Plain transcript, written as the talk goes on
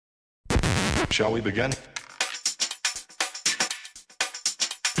Shall we begin?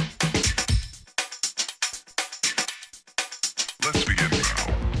 Let's begin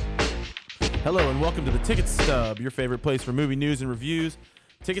now. Hello and welcome to the Ticket Stub, your favorite place for movie news and reviews.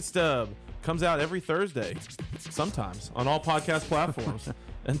 Ticket Stub comes out every Thursday, sometimes, on all podcast platforms.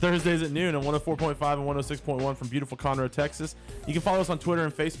 And Thursdays at noon on 104.5 and 106.1 from beautiful Conroe, Texas. You can follow us on Twitter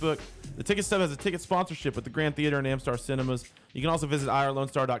and Facebook. The Ticket Stub has a ticket sponsorship with the Grand Theater and Amstar Cinemas. You can also visit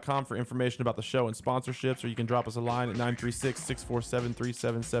irlonestar.com for information about the show and sponsorships, or you can drop us a line at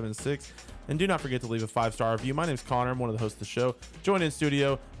 936-647-3776. And do not forget to leave a 5-star review. My name's Connor. I'm one of the hosts of the show. Joined in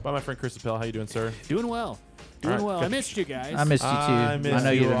studio by my friend Chris Appel. How you doing, sir? Doing well. Doing well. I missed you guys. I missed you too. I missed know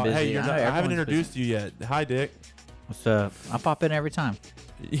you you've been all. busy. Hey, I haven't introduced busy. you yet. Hi, Dick. What's up? I pop in every time.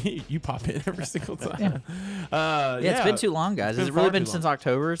 You pop in every single time. Yeah, it's been too long, guys. Has it really been since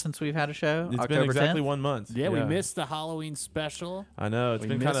October since we've had a show? It's October been exactly 10th? 1 month. Yeah, we missed the Halloween special. I know. It's We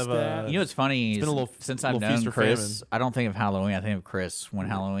been kind missed of that. You know what's funny? It's been a little since little I've feast known or Chris, famine. I don't think of Halloween. I think of Chris when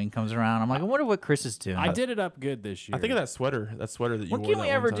Halloween comes around. I'm like, I wonder what Chris is doing. I did it up good this year. I think of that sweater that you What wore can that we one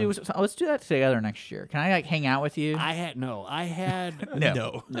ever time. do? Let's do that together next year. Can I like hang out with you? I had No.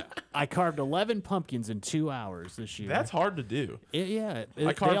 I carved 11 pumpkins in 2 hours this year. That's hard to do. Yeah.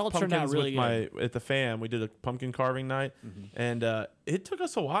 I They carved all turned pumpkins out really with good. at the fam. We did a pumpkin carving night, and it took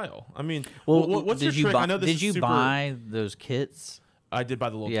us a while. I mean, well, what's your did you trick? buy, I know this did is you super, buy those kits? I did buy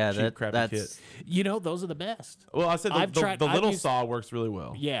the little Yeah, cheap crappy that's kit. You know, those are the best. Well, I said I've tried- the I've little used- saw works really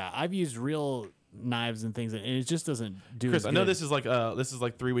well. Yeah, I've used real knives and things, and it just doesn't do Chris, as I know good. this is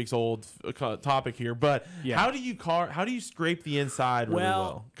like 3 weeks old topic here, but Yeah. how do you scrape the inside really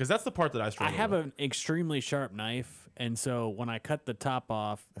well? Because that's the part that I I struggle have with. an extremely sharp knife, and so when I cut the top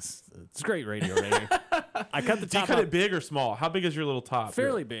off, it's great radio right here. I cut the Do you top cut off it big or small? How big is your little top?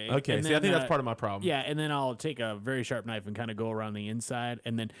 fairly big. Okay, and see, I then, think that's part of my problem. Yeah, and then I'll take a very sharp knife and kind of go around the inside,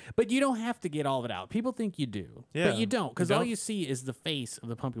 but you don't have to get all of it out. People think you do, Yeah, but you don't, because you all don't? you see is the face of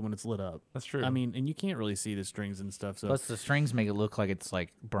the pumpkin when it's lit up. That's true. I mean, and you can't really see the strings and stuff. So Plus, the strings make it look like it's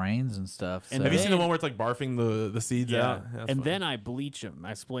like brains and stuff. And so- Have you seen the then- one where it's like barfing the seeds yeah, out? Yeah, that's and funny. then I bleach them.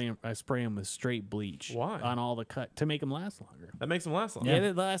 I spray them with straight bleach. Why? On all the cut to make them last longer. that makes them last long. Yeah,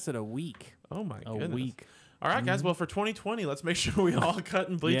 they lasted a week. Oh my A goodness. week. All right, guys. Well, for 2020, let's make sure we all cut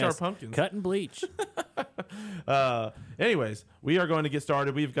and bleach our Yes, pumpkins. Cut and bleach. Anyways, we are going to get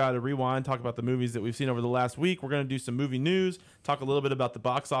started. We've got to rewind, talk about the movies that we've seen over the last week. We're going to do some movie news, talk a little bit about the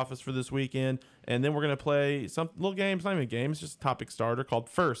box office for this weekend, and then we're going to play some little games, not even games, just a topic starter called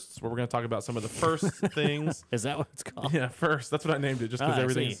Firsts, where we're going to talk about some of the first things. Is that what it's called? Yeah, first. That's what I named it, just because I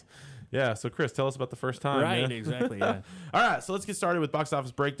everything's. see. Yeah, so Chris, tell us about the first time. Right, man. exactly. Yeah. All right, so let's get started with box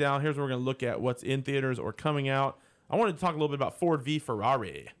office breakdown. Here's where we're going to look at what's in theaters or coming out. I wanted to talk a little bit about Ford v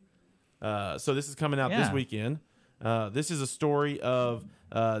Ferrari. So this is coming out this Yeah. weekend. This is a story of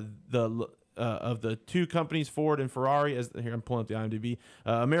the two companies, Ford and Ferrari. Here, I'm pulling up the IMDb.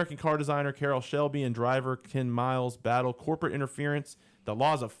 American car designer Carroll Shelby and driver Ken Miles battle corporate interference, the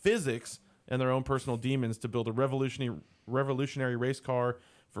laws of physics, and their own personal demons to build a revolutionary race car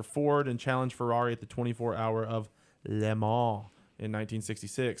for Ford and challenge Ferrari at the 24-hour of Le Mans in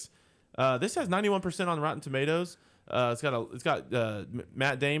 1966. This has 91% on Rotten Tomatoes. It's got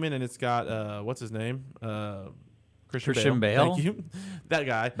Matt Damon, and it's got what's his name? Christian Bale? Thank you. That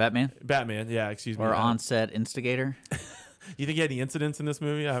guy. Batman. Yeah, excuse me. or on-set instigator? You think he had any incidents in this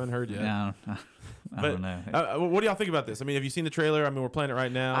movie? I haven't heard yet. No, I don't know. What do y'all think about this? I mean, have you seen the trailer? I mean, we're playing it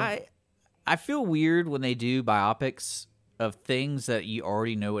right now. I feel weird when they do biopics of things that you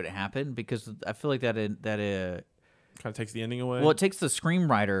already know what happened, because I feel like that Kind of takes the ending away. well, it takes the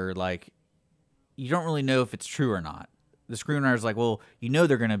screenwriter, like, you don't really know if it's true or not. The screenwriter's like, well,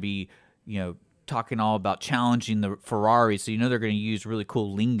 they're going to be, talking all about challenging the Ferrari, so they're going to use really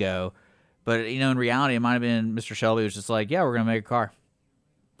cool lingo. But, in reality, it might have been Mr. Shelby was just like, yeah, we're going to make a car.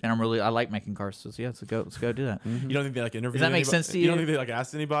 And I like making cars, so yeah, let's go do that. You don't think they like interviewed? Does that make sense to you? You don't think they like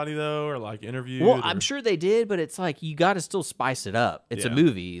asked anybody though, or like interviewed? Well, or? I'm sure they did, but it's like you got to still spice it up. It's Yeah. a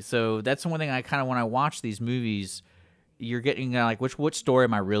movie, so that's the one thing I kind of, when I watch these movies, you're getting like which story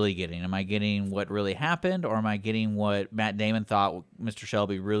am I really getting? Am I getting what really happened, or am I getting what Matt Damon thought Mr.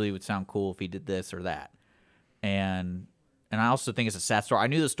 Shelby really would sound cool if he did this or that? And I also think it's a sad story. I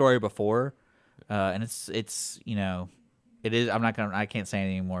knew the story before, and it's it is. I can't say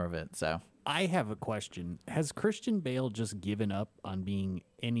anything more of it. So I have a question. Has Christian Bale just given up on being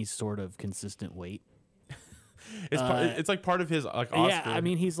any sort of consistent weight? It's like part of his like Oscar. Yeah, I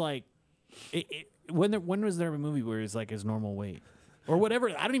mean, he's like, when was there a movie where he's like his normal weight or whatever?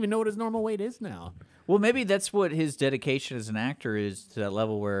 I don't even know what his normal weight is now. Well, maybe that's what his dedication as an actor is, to that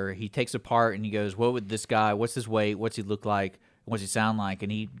level where he takes a part and he goes, what would this guy, what's his weight, what's he look like, What's he sound like?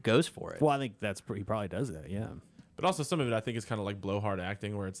 And he goes for it. Well, I think he probably does that. Yeah. But also some of it I think is kind of like blowhard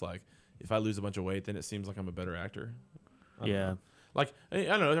acting, where it's like if I lose a bunch of weight, then it seems like I'm a better actor. I don't know. Like I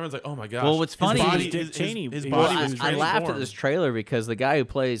don't know, everyone's like, oh my gosh. Well, what's funny his is body, Dick Cheney. his Well, body was I laughed at transformed. this trailer because the guy who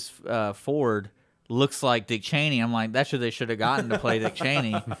plays Ford looks like Dick Cheney. I'm like, that's who they should have gotten to play Dick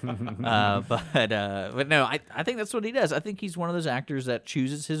Cheney. But no, I think that's what he does. I think he's one of those actors that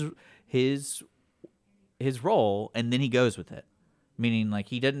chooses his role and then he goes with it. Meaning, like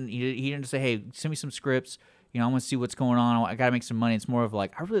he didn't say, hey, send me some scripts. You know, I want to see what's going on. I got to make some money. It's more of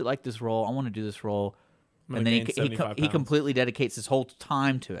like, I really like this role. I want to do this role. And then he completely dedicates his whole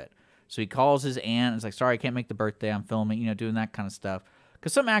time to it. So he calls his aunt and is like, sorry, I can't make the birthday. I'm filming, you know, doing that kind of stuff.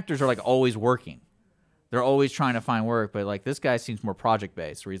 Because some actors are like always working. They're always trying to find work. But like this guy seems more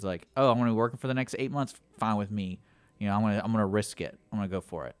project-based where he's like, oh, I'm going to be working for the next 8 months. Fine with me. You know, I'm gonna risk it. I'm going to go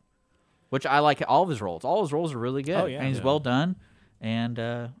for it. Which I like all of his roles. All his roles are really good. Oh, yeah. And he's well done. And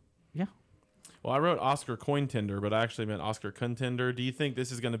yeah. Well, I wrote Oscar Cointender, but I actually meant Oscar Contender. Do you think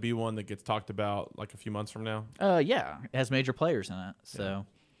this is going to be one that gets talked about like a few months from now? Yeah. It has major players in it. So. Yeah.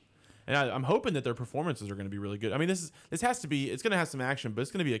 And I'm hoping that their performances are going to be really good. I mean, this has to be. It's going to have some action, but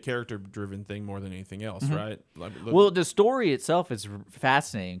it's going to be a character-driven thing more than anything else, right? Like, Well, the story itself is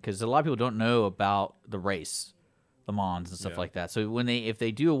fascinating because a lot of people don't know about the race, Le Mans and stuff like that. So if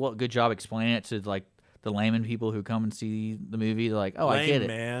they do a good job explaining it to like the layman people who come and see the movie, they're like, oh, I get it,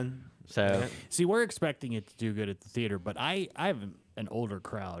 man. So See, we're expecting it to do good at the theater, but I have an older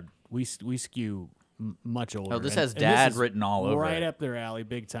crowd. We skew much older. Oh, this and- has and dad is written all over right it. up their alley,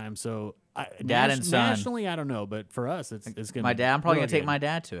 big time. So Dad and son. Nationally, I don't know, but for us, it's gonna. my be dad, I'm probably real gonna take good. my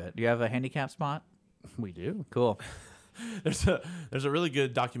dad to it. Do you have a handicap spot? We do. Cool. There's a really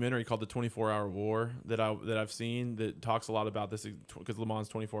good documentary called The 24-Hour War that I've seen that talks a lot about this because Le Mans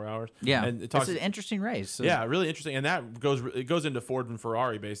 24 hours. Yeah, and it talks. It's an interesting race. So Yeah, really interesting, and that goes into Ford and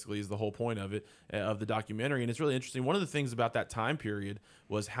Ferrari. Basically, is the whole point of it of the documentary, and it's really interesting. One of the things about that time period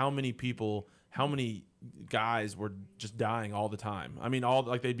was how many guys were just dying all the time. I mean,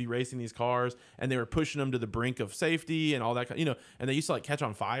 they'd be racing these cars and they were pushing them to the brink of safety and all that, you know. And they used to like catch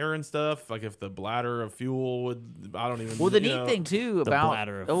on fire and stuff. Like if the bladder of fuel would, I don't even. Well, the you neat know. thing too about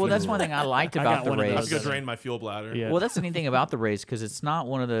bladder of that's fuel. one thing I liked I about got the one of I have race. to go drain my fuel bladder. Yeah. Well, that's the neat thing about the race because it's not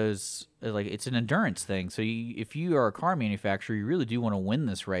one of those like it's an endurance thing. So if you are a car manufacturer, you really do want to win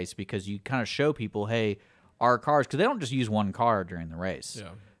this race because you kind of show people, hey, our cars, because they don't just use one car during the race. Yeah.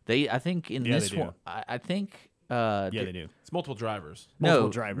 I think in Yeah, this they do. one, I think. Yeah, they do. It's multiple drivers. Multiple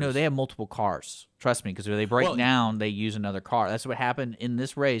No, drivers. no, they have multiple cars. Trust me, because when they break Well- down, they use another car. That's what happened in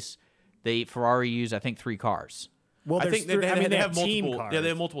this race. Ferrari used, I think, 3 cars. Well, I think they have team multiple. cars. Yeah, they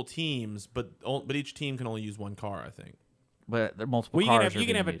have multiple teams, but each team can only use one car. I think. But they're multiple Well, you can cars. have, you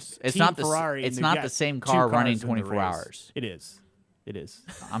can have a used. It's team not the Ferrari. It's and not they've the got same 2 car cars running in the 24 race. hours. It is. It is.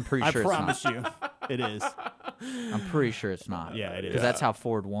 I'm pretty I sure it's promise not. you, it is. I'm pretty sure it's not. Yeah, it is. Because that's how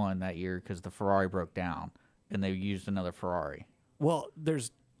Ford won that year because the Ferrari broke down and they used another Ferrari. Well,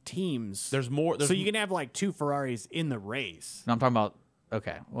 there's teams. There's more. So you can have like 2 Ferraris in the race. No, I'm talking about.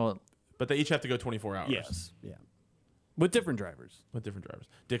 Okay, well, but they each have to go 24 hours. Yes. Yeah. With different drivers. With different drivers.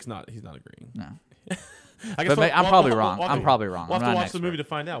 Dick's not. He's not agreeing. no. I guess But I'm probably wrong. I'm probably wrong. We'll have I'm to not watch the an movie to expert.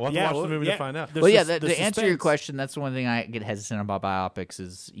 find out. We'll have to watch the movie to find out. The Well, yeah, sus- the to answer your suspense. question, that's one thing I get hesitant about biopics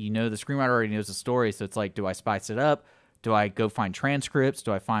is, the screenwriter already knows the story, so it's like, do I spice it up? Do I go find transcripts?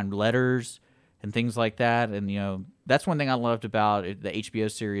 Do I find letters and things like that? And, that's one thing I loved about the HBO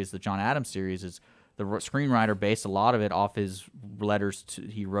series, the John Adams series, is the screenwriter based a lot of it off his letters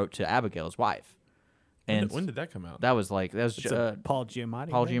he wrote to Abigail, his wife. And When did that come out? that was It's a Paul Giamatti.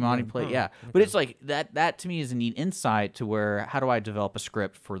 Paul right? Giamatti played, yeah. But it's like that to me is a neat insight to where how do I develop a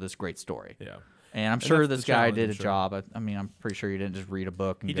script for this great story? Yeah. And I'm sure that's this the guy challenge, did I'm a sure. job. I mean, I'm pretty sure he didn't just read a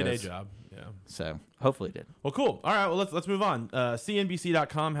book. And He did a goes- job. Yeah. So hopefully he did. Well, cool. All right. Well, let's move on.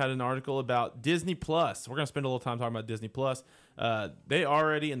 CNBC.com had an article about Disney Plus. We're gonna spend a little time talking about Disney Plus. They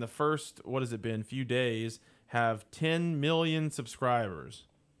already in the first few days have 10 million subscribers.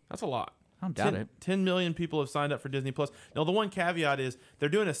 That's a lot. I don't doubt it. 10 million people have signed up for Disney Plus. Now, the one caveat is they're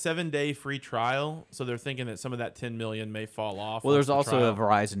doing a 7-day free trial, so they're thinking that some of that 10 million may fall off. Well, once there's the also a trial-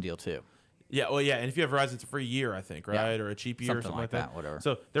 Verizon deal too. Yeah, well, yeah, and if you have Verizon, it's a free year, I think, right, or a cheap year or Something something like like that. that, whatever.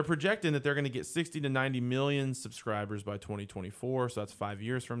 So they're projecting that they're going to get 60 to 90 million subscribers by 2024. So that's 5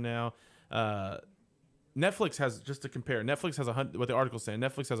 years from now. Netflix has, just to compare, Netflix has what the article's saying.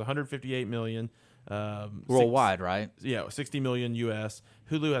 Netflix has 158 million Worldwide, right? 60 million US.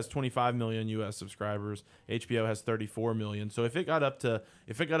 Hulu has 25 million US subscribers. HBO has 34 million. So if it got up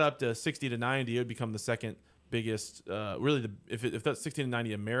to 60 to 90, it would become the second biggest. If that's 60 to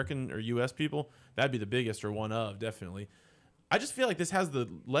 90 American or US people, that'd be the biggest or one of definitely. I just feel like this has the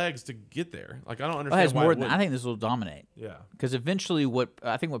legs to get there. Like I don't Well, it understand has why. more it than wouldn't. I think this will dominate. Yeah. Because eventually, what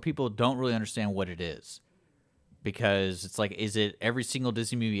people don't really understand what it is, because it's like, is it every single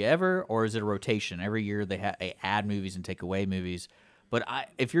Disney movie ever, or is it a rotation? Every year they add movies and take away movies. But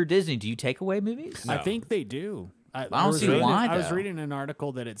if you're Disney, do you take away movies? I think they do. I don't was see reading- why, I was though. reading an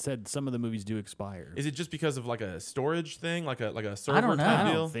article that it said some of the movies do expire. Is it just because of like a storage thing, like a server don't know. type I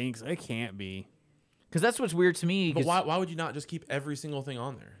deal? don't think so. It can't be. Because that's what's weird to me. But 'cause- why would you not just keep every single thing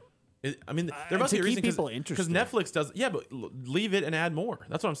on there? I mean, there to must be a keep reason people because interested. Netflix does. Yeah, but leave it and add more.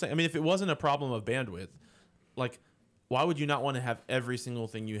 That's what I'm saying. I mean, if it wasn't a problem of bandwidth, like, why would you not want to have every single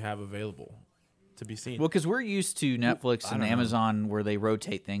thing you have available to be seen? Well, because we're used to Netflix and Amazon where they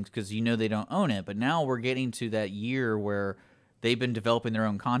rotate things because they don't own it. But now we're getting to that year where they've been developing their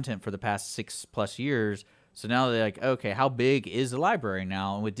own content for the past 6+ years. So now they're like, okay, how big is the library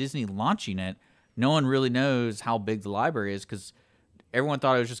now? And with Disney launching it, no one really knows how big the library is because everyone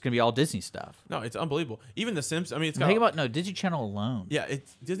thought it was just going to be all Disney stuff. No, it's unbelievable. Even The Simpsons. I mean, it's got Think about Disney Channel alone. yeah,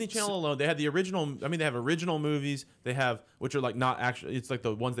 it's Disney Channel alone. They had the original. I mean, they have original movies. They have which are like not actually. It's like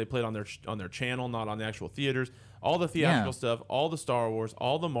the ones they played on their channel, not on the actual theaters. All the theatrical Yeah. stuff, all the Star Wars,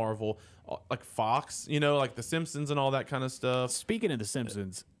 all the Marvel, like Fox. You know, like The Simpsons and all that kind of stuff. Speaking of The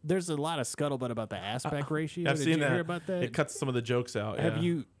Simpsons, there's a lot of scuttlebutt about the aspect ratio. I've Did seen you that. hear about that? It cuts some of the jokes out. Have yeah.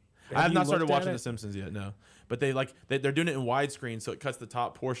 you? I have you not started looked at watching it? The Simpsons yet, no. But they're doing it in widescreen, so it cuts the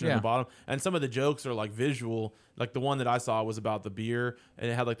top portion Yeah. at the bottom. And some of the jokes are like visual. Like the one that I saw was about the beer, and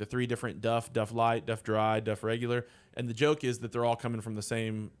it had like the 3 different Duff Light, Duff Dry, Duff Regular. And the joke is that they're all coming from the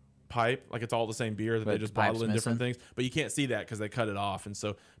same pipe, like it's all the same beer that But they just the pipe's bottle in different missing. things. But you can't see that because they cut it off, and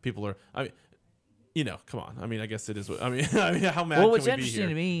so people are. I mean, you know, come on. I mean, I guess it is. I mean, how mad Well, can what's we be interesting here?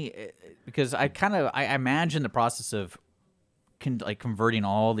 to me, because I imagine the process of converting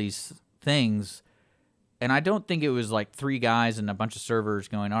all these things, and I don't think it was like 3 guys and a bunch of servers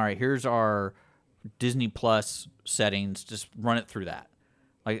going, all right, here's our Disney Plus settings, just run it through that.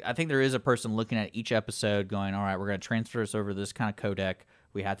 Like, I think there is a person looking at each episode going, all right, we're going to transfer this over to this kind of codec.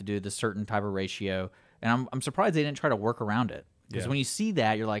 We have to do this certain type of ratio. And I'm surprised they didn't try to work around it. Because Yeah. when you see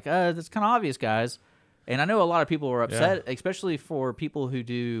that, you're like, that's kind of obvious, guys. And I know a lot of people were upset, especially for people who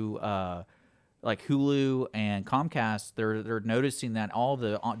do like Hulu and Comcast. They're noticing that all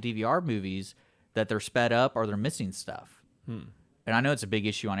the DVR movies that they're sped up or they're missing stuff. And I know it's a big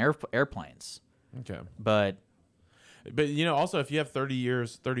issue on airplanes. Okay. But you know, also if you have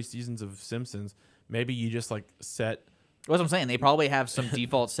 30 seasons of Simpsons, maybe you just like set. what I'm saying, they probably have some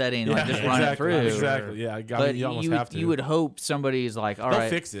default setting, like just run it through. Exactly. Yeah. I But mean, you almost have to. you would hope somebody's like, all They'll right,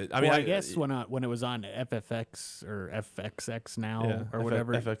 fix it. I Well, mean, I guess when it was on FFX or FXX now Yeah, or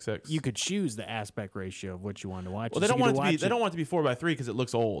whatever, FXX. you could choose the aspect ratio of what you wanted to watch. Well, they So don't you want could it to be. watch They don't want it to be 4:3 because it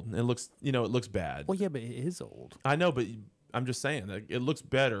looks old. It looks, it looks bad. Well, yeah, but it is old. I know, but I'm just saying that it looks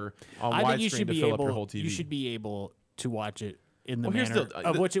better on I think you widescreen should to be fill up your able. whole TV. You should be able to watch it in the Well, here's manner the-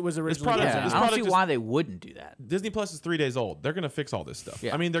 of which it was originally. product- yeah, designed. this I don't product see is- why they wouldn't do that. Disney Plus is 3 days old. They're gonna fix all this stuff.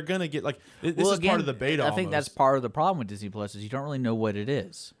 Yeah. I mean, they're gonna get like this Well, is again, part of the beta. I think that's almost. part of the problem with Disney Plus is you don't really know what it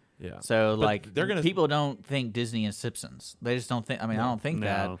is. Yeah. So But like they're gonna people don't think Disney and Simpsons. They just don't think. I mean, I don't think No.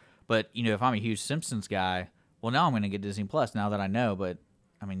 that. But you know, if I'm a huge Simpsons guy, well, now I'm going to get Disney Plus now that I know. But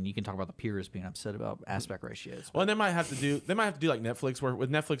I mean, you can talk about the peers being upset about aspect ratios. Well, and they might have to do like Netflix, where with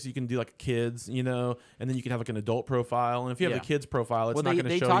Netflix you can do like kids, you know, and then you can have like an adult profile. And if you have Yeah. a kids profile, it's Well, not going to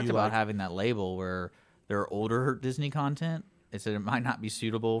they show talked you about like having that label where there are older Disney content. They said it might not be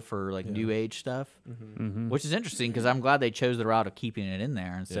suitable for like new age stuff, which is interesting because I'm glad they chose the route of keeping it in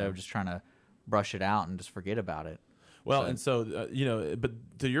there instead of just trying to brush it out and just forget about it. Well, and so you know, but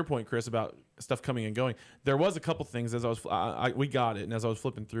to your point, Chris, about stuff coming and going, there was a couple things as I was, we got it, and as I was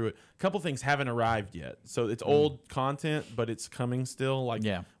flipping through it, a couple things haven't arrived yet. So it's old content, but it's coming still. Like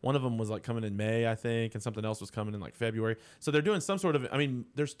one of them was like coming in May, I think, and something else was coming in like February. So they're doing some sort of. I mean,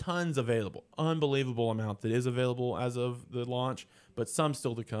 there's tons available, unbelievable amount that is available as of the launch, but some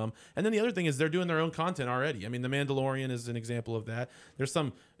still to come. And then the other thing is they're doing their own content already. I mean, The Mandalorian is an example of that. There's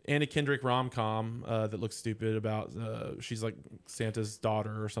some Anna Kendrick rom-com that looks stupid about she's like Santa's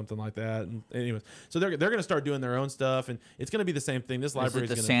daughter or something like that. And anyways, so they're going to start doing their own stuff, and it's going to be the same thing. This Is library it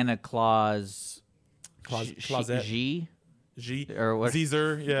the is going Santa Claus Closet G? G Or what?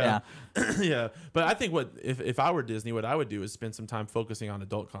 Caesar, yeah. Yeah. But I think what if I were Disney, what I would do is spend some time focusing on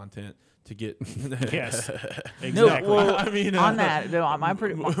adult content to get Yes, No, exactly. well, I mean, on that, no,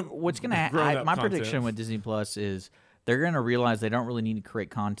 what's gonna grown-up my content. prediction with Disney Plus is they're gonna realize they don't really need to create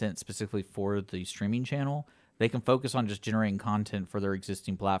content specifically for the streaming channel. They can focus on just generating content for their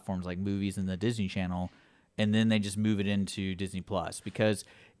existing platforms like movies and the Disney Channel, and then they just move it into Disney Plus because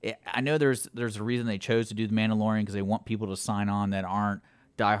I know there's a reason they chose to do The Mandalorian because they want people to sign on that aren't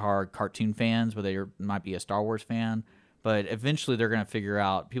diehard cartoon fans, but they might be a Star Wars fan. But eventually they're going to figure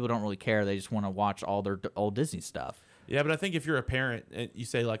out people don't really care. They just want to watch all their old Disney stuff. Yeah, but I think if you're a parent and you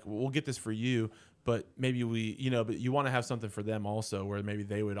say like, we'll get this for you, but maybe but you want to have something for them also, where maybe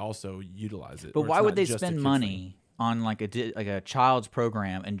they would also utilize it. But where why it's would not they just a spend kid money on like a child's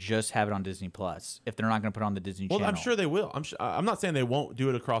program and just have it on Disney Plus if they're not going to put it on the Disney Well, Channel? I'm sure they will. I'm not saying they won't do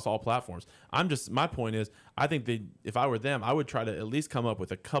it across all platforms. My point is, I think if I were them, I would try to at least come up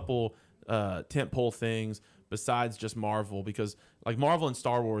with a couple tentpole things besides just Marvel, because like Marvel and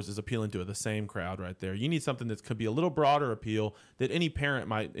Star Wars is appealing to the same crowd right there. You need something that could be a little broader appeal that any parent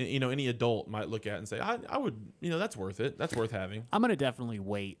might, any adult might look at and say, I would, that's worth it. That's worth having. I'm gonna definitely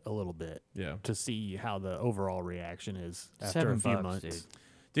wait a little bit, Yeah, to see how the overall reaction is after a few $7, months.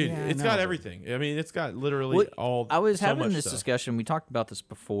 dude, Yeah, it's no, got but- everything. I mean, it's got literally all. I was so having much this stuff. discussion. We talked about this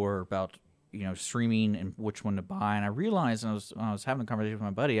before about streaming and which one to buy, and I realized when I was having a conversation with my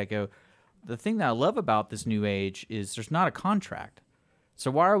buddy, I go, the thing that I love about this new age is there's not a contract.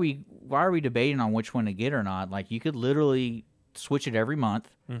 So why are we debating on which one to get or not? Like you could literally switch it every month.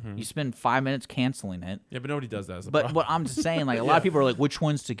 Mm-hmm. You spend 5 minutes canceling it. Yeah, but nobody does that. As a But problem. what I'm just saying, like a lot of people are like, which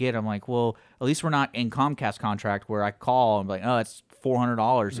ones to get? I'm like, well, at least we're not in Comcast contract where I call and be like, oh, it's $400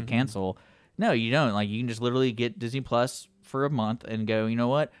 Mm-hmm. to cancel. No, you don't. Like you can just literally get Disney Plus for a month and go, you know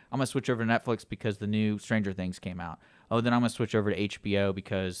what? I'm gonna switch over to Netflix because the new Stranger Things came out. Oh, then I'm gonna switch over to HBO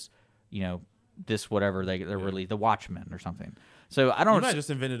because this whatever they're released, The Watchmen or something. So I don't. You might have just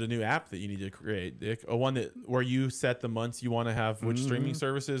invented a new app that you need to create, Dick. A one where you set the months you want to have which streaming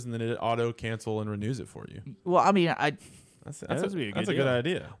services, and then it auto cancel and renews it for you. Well, I mean, That's would be a that's good a good deal.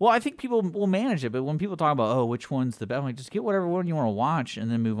 idea. Well, I think people will manage it, but when people talk about, which one's the best, I'm like, just get whatever one you want to watch and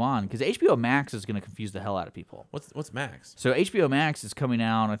then move on. Because HBO Max is going to confuse the hell out of people. What's Max? So HBO Max is coming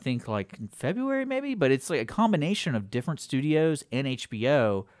out, I think, like in February maybe, but it's like a combination of different studios and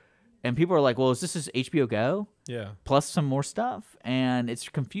HBO. And people are like, well, is this HBO Go? Yeah. Plus some more stuff. And it's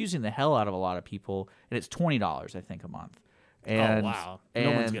confusing the hell out of a lot of people. And it's $20, I think, a month. And, wow.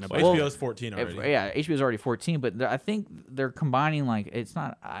 No one's gonna buy Well, it. HBO's 14 already. Yeah, HBO's already 14, but I think they're combining, like, it's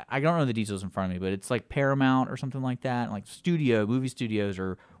not, I don't know the details in front of me, but it's like Paramount or something like that. Like movie studios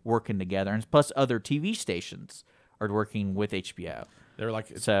are working together, and plus other TV stations are working with HBO. They're like,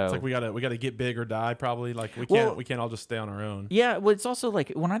 it's So- like we gotta get big or die. Probably like we Well- can't all just stay on our own. Yeah, well, it's also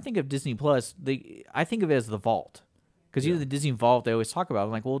like when I think of Disney Plus, I think of it as the vault. Because the Disney Vault they always talk about.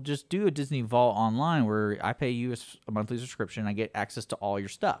 I'm like, well, just do a Disney Vault online where I pay you a monthly subscription, I get access to all your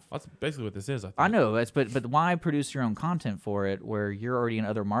stuff. That's basically what this is. I think. I know, but why produce your own content for it where you're already in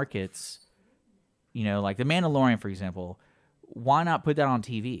other markets? Like The Mandalorian, for example. Why not put that on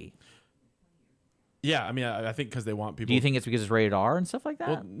TV? Yeah, I mean, I think because they want people. Do you think it's because it's rated R and stuff like that?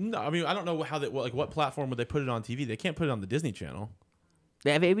 Well, no, I mean, I don't know how they what platform would they put it on TV? They can't put it on the Disney Channel.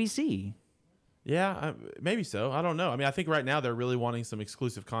 They have ABC. Yeah, maybe so. I don't know. I mean, I think right now they're really wanting some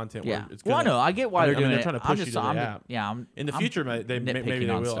exclusive content. Yeah. Where it's Well, I know. I get why they're doing they're it. trying to I'm push you just, to the I'm, app. Yeah. In the I'm future, maybe they nitpicking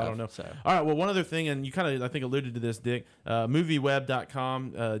will. on I stuff, don't know. so. All right. Well, one other thing, and you kind of, I think, alluded to this, Dick.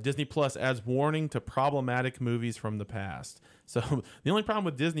 Movieweb.com. Disney Plus adds warning to problematic movies from the past. So the only problem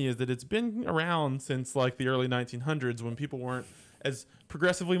with Disney is that it's been around since like the early 1900s when people weren't as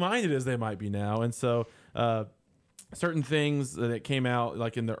progressively minded as they might be now, and so. Certain things that came out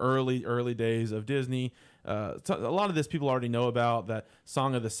like in the early days of Disney. A lot of this people already know about, that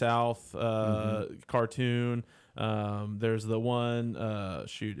Song of the South cartoon. There's the one,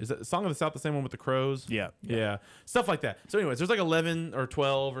 is that Song of the South the same one with the crows? Yeah. Stuff like that. So anyways, there's like 11 or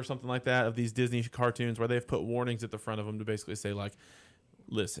 12 or something like that of these Disney cartoons where they've put warnings at the front of them to basically say like,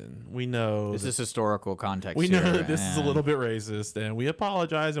 listen, we know This is historical context. we know here, that this is a and- little bit racist, and we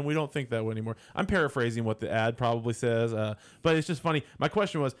apologize, and we don't think that way anymore. I'm paraphrasing what the ad probably says, but it's just funny. My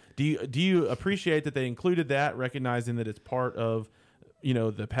question was, do you appreciate that they included that, recognizing that it's part of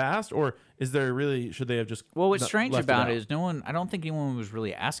the past, or is there really should they have just Well, what's strange left about out? it is I don't think anyone was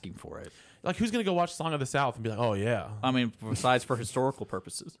really asking for it. Like, who's gonna go watch Song of the South and be like, oh yeah, I mean, besides for historical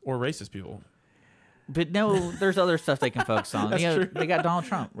purposes. or racist people? But no, there's other stuff they can focus on. That's true. They got Donald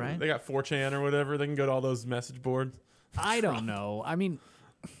Trump, right? They got 4chan or whatever. They can go to all those message boards. I don't know. I mean,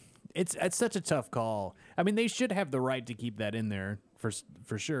 it's such a tough call. I mean, they should have the right to keep that in there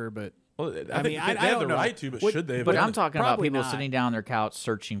for sure. But Well, I think mean, they I have don't the know. right to, but What- should they? have But done I'm it? talking about Probably people not. sitting down on their couch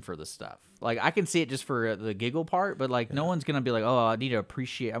searching for the stuff. Like, I can see it just for the giggle part, but like, no one's gonna be like, "Oh, I need to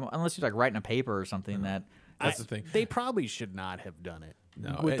appreciate," unless you're like writing a paper or something. That That's the thing. They probably should not have done it.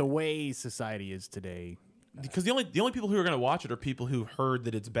 No, with the way society is today. because the only people who are going to watch it are people who heard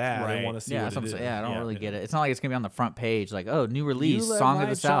that it's bad and Right. want to see Yeah, what it is. I don't Yeah. really get it. It's not like it's gonna be on the front page, like, oh, new You release, let Song my of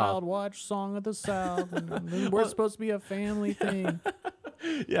the child South. watch Song of the South. And we're supposed to be a family thing.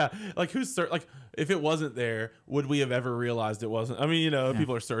 Yeah, like like if it wasn't there, would we have ever realized it wasn't? I mean,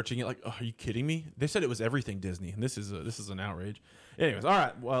 people are searching it like, oh, are you kidding me? They said it was everything Disney, and this is an outrage. Anyways, all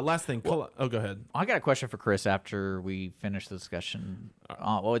right. Well, last thing. Go ahead. I got a question for Chris after we finish the discussion.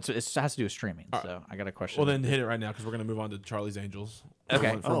 Well, it has to do with streaming, so I got a question. Well, then hit it right now because we're going to move on to Charlie's Angels.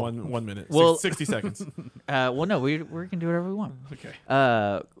 Okay. For 1 minute. Well- 60 seconds. well, no, we can do whatever we want.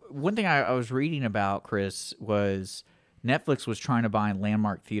 Okay. One thing I was reading about, Chris, was Netflix was trying to buy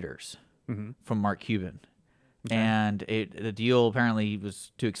Landmark Theaters from Mark Cuban. And the deal apparently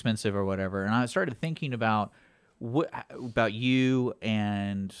was too expensive or whatever. And I started thinking about about you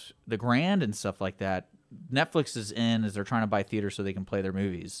and the Grand and stuff like that. Netflix is in as they're trying to buy theaters so they can play their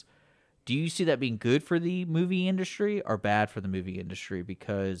movies. Do you see that being good for the movie industry or bad for the movie industry?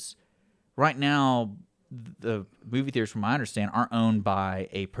 Because right now, the movie theaters, from what I understand, aren't owned by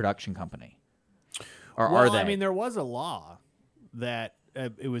a production company. Or are they? I mean, there was a law that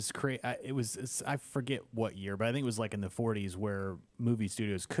it was I forget what year, but I think it was like in the 40s where movie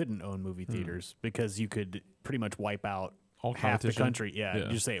studios couldn't own movie theaters because you could pretty much wipe out All half the competition? country. Yeah, Yeah.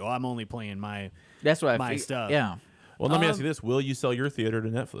 you just say, "Oh, I'm only playing my." That's what I my fig- stuff. Yeah. Well, let me ask you this: will you sell your theater to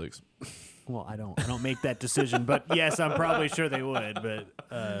Netflix? Well, I don't make that decision, but yes, I'm probably sure they would. But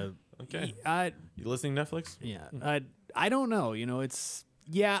Okay. I You listening, Netflix? yeah, I don't know. It's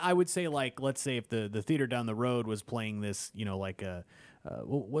I would say like let's say if the theater down the road was playing this, like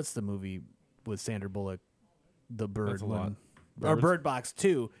what's the movie with Sandra Bullock, the bird That's a lot. one? Or Birds? Bird Box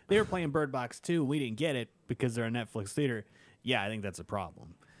 2. They were playing Bird Box 2. We didn't get it because they're a Netflix theater. Yeah, I think that's a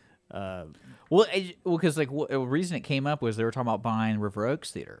problem. Well, because the reason it came up was they were talking about buying River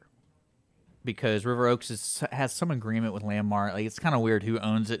Oaks Theater because River Oaks has some agreement with Landmark. Like, it's kind of weird who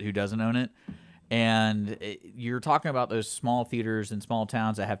owns it, who doesn't own it. And you're talking about those small theaters in small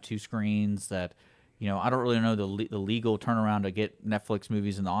towns that have 2 screens that, I don't really know the legal turnaround to get Netflix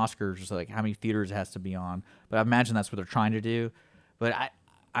movies in the Oscars, just like how many theaters it has to be on. But I imagine that's what they're trying to do. But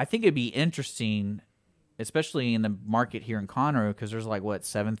I think it'd be interesting, especially in the market here in Conroe, because there's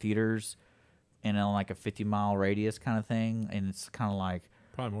 7 theaters in like a 50-mile radius kind of thing. And it's kind of like,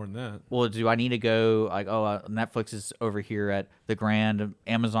 Probably more than that. well, do I need to go Netflix is over here at the Grand,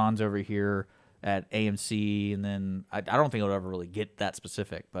 Amazon's over here at AMC, and then I don't think it'll ever really get that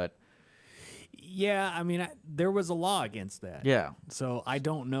specific, but Yeah, I mean, there was a law against that. yeah. So I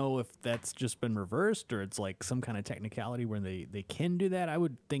don't know if that's just been reversed or it's like some kind of technicality where they can do that. I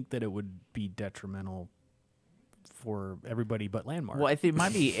would think that it would be detrimental for everybody but Landmark. Well, I think it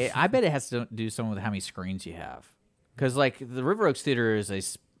might be. I bet it has to do something with how many screens you have, because the River Oaks Theater is a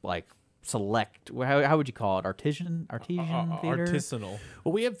select. How would you call it? Artesian theater. Artisanal.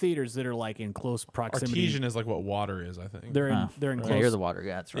 Well, we have theaters that are like in close proximity. Artesian is like what water is, I think. They're in Yeah, close. you're the water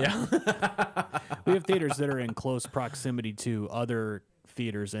guy. That's right. Yeah. We have theaters that are in close proximity to other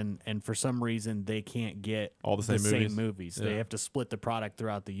theaters, and for some reason they can't get All the same movies. They Yeah. have to split the product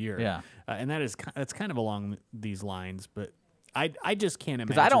throughout the year. Yeah. And that's kind of along these lines, but I just can't imagine.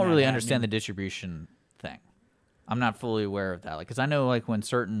 Because I don't that really happening. understand the distribution thing. I'm not fully aware of that. Because I know when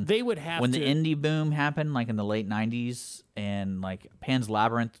certain They would have when to. the indie boom happened, like in the late '90s, and Pan's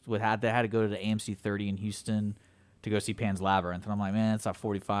Labyrinth they had to go to the AMC 30 in Houston to go see Pan's Labyrinth, and I'm like, man, it's a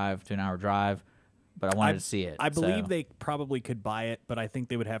 45 to an hour drive, but I wanted to see it. I believe so. they probably could buy it, but I think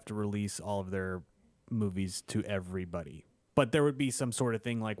they would have to release all of their movies to everybody. But there would be some sort of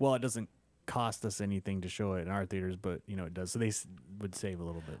thing like, well, it doesn't cost us anything to show it in our theaters, but it does. So they would save a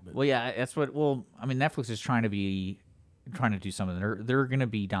little bit. But Well, yeah, that's what. Well, I mean, Netflix is trying to do something. They're going to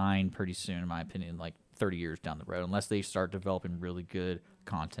be dying pretty soon, in my opinion, like 30 years down the road, unless they start developing really good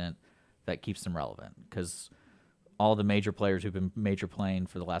content that keeps them relevant. Because all the major players who've been major playing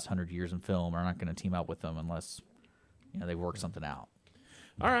for the last 100 years in film are not going to team up with them unless they work something out.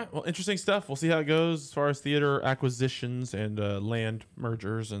 All right. Well, interesting stuff. We'll see how it goes as far as theater acquisitions and land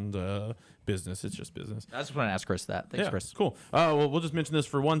mergers and business. It's just business. I just want to ask Chris that. Thanks, Chris. Cool. Well, we'll just mention this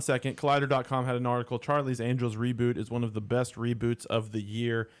for 1 second. Collider.com had an article. Charlie's Angels reboot is one of the best reboots of the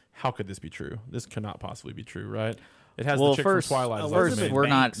year. How could this be true? This cannot possibly be true, right? It has the chick first, from Twilight. as first the main. we're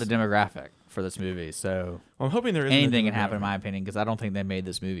not Banks. the demographic for this movie, so I'm hoping there isn't anything a can happen, in demographic. my opinion, because I don't think they made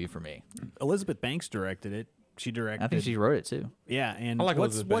this movie for me. Elizabeth Banks directed it. She directed. I think she wrote it too. Yeah, and I like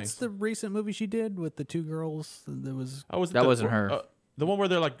what's Elizabeth Banks. the recent movie she did with the 2 girls? That was Oh, was it That the- wasn't her. the one where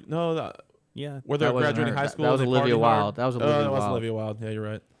they're like, no, Yeah. Where they're That wasn't graduating her. high school. That was and they Olivia party Wilde. hard. That was Oh, Olivia that was Wilde. Olivia Wilde. Yeah, you're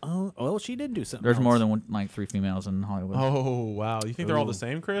right. Oh, well, she did do something. There's else. more than one, like 3 females in Hollywood. Oh, wow. You think they're all the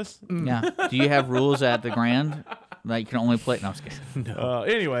same, Chris? Yeah. Do you have rules at the Grand that you can only play? No, I'm just kidding.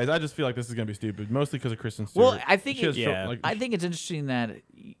 Anyways, I just feel like this is going to be stupid, mostly because of Kristen Stewart. Well, I think She has yeah. I think it's interesting that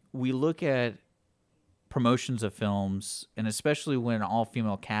we look at promotions of films, and especially when all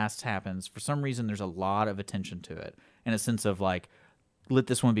female cast happens, for some reason there's a lot of attention to it, in a sense of like, let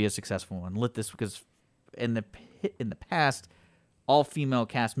this one be a successful one. Let this, because in the past, all female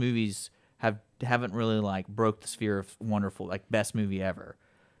cast movies haven't really like broke the sphere of wonderful, like best movie ever.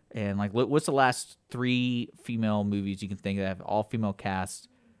 And like, what's the last 3 female movies you can think of that have all female cast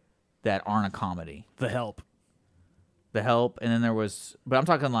that aren't a comedy? The Help. The Help, and then there was, but I'm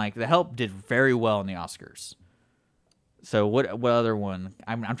talking like The Help did very well in the Oscars. So what other one?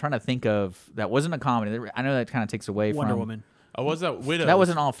 I'm trying to think of that wasn't a comedy. I know that kind of takes away Wonder from Woman. Oh, was that Widows? That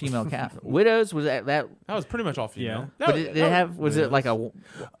wasn't all female cast. Widows was that. That was pretty much all female. Yeah. But did it have? Was it like a?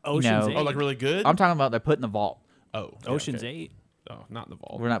 Ocean's know, Eight. Oh, like really good? I'm talking about they put in the vault. Oh, yeah, Ocean's okay. 8. Oh, not in the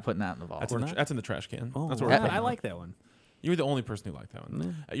vault. We're not putting that in the vault. That's in the trash can. Oh, That's wow. where that- we're I like that one. You're the only person who liked that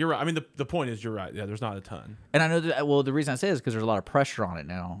one. You're right. I mean, the point is, you're right. Yeah, there's not a ton. And I know that. Well, the reason I say it is because there's a lot of pressure on it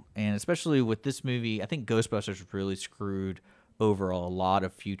now, and especially with this movie, I think Ghostbusters really screwed over a lot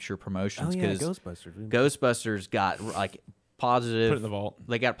of future promotions Oh, yeah, because Ghostbusters. Ghostbusters got like positive. Put it in the vault.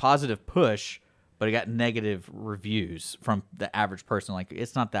 They got positive push, but it got negative reviews from the average person. Like,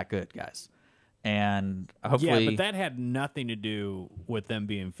 it's not that good, guys. And hopefully, Yeah, but that had nothing to do with them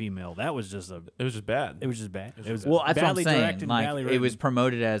being female. That was just a. It was just bad. It was just bad. It was well, that's what I'm badly saying. directed, Like, badly it was written.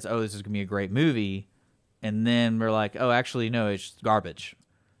 promoted as, oh, this is gonna be a great movie, and then we're like, oh, actually, no, it's garbage,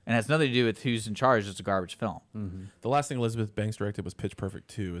 and it has nothing to do with who's in charge. It's a garbage film. The last thing Elizabeth Banks directed was Pitch Perfect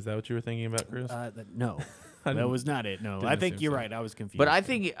 2. Is that what you were thinking about, Chris? No, that was not it. No, didn't I think assume you're so. right. I was confused. But I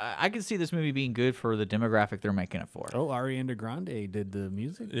think I can see this movie being good for the demographic they're making it for. Oh, Ariana Grande did the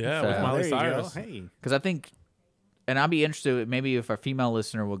music. yeah, So- with Miley there you go. Cyrus. Hey, Because I think, and I'd be interested, maybe if a female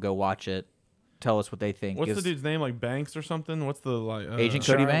listener will go watch it, tell us what they think. What's the 'cause dude's name? Like Banks or something? What's the like? Agent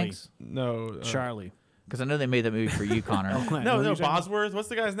Charlie. Cody Banks? No, Charlie. Because I know they made that movie for you, Connor. no, Bosworth. What's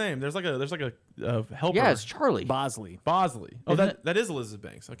the guy's name? There's like a helper. Yeah, it's Charlie. Bosley. Bosley. Oh, Isn't that is Elizabeth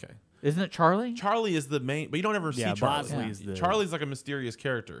Banks. Okay. Isn't it Charlie? Charlie is the main, but you don't ever see Yeah, Charlie. Bosley is the Charlie's like a mysterious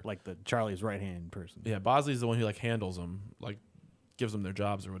character. like the Charlie's right hand person. Yeah, Bosley's the one who like handles them, like gives them their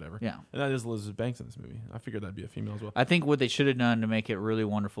jobs or whatever. Yeah. And that is Elizabeth Banks in this movie. I figured that'd be a female as well. I think what they should have done to make it really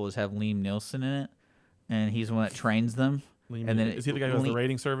wonderful is have Liam Nielsen in it, and he's the one that trains them. Liam and then is he the guy who has the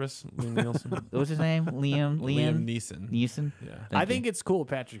rating service? Liam Nielsen. What's his name? Liam Neeson. Neeson. Yeah. I think it's cool.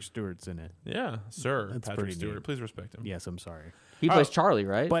 Patrick Stewart's in it. Yeah, sir. That's Patrick pretty Stewart. neat. Please respect him. Yes, I'm sorry, he plays Charlie,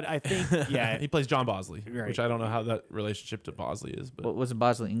 right? but I think yeah, He plays John Bosley, Right. which I don't know how that relationship to Bosley is, but What, wasn't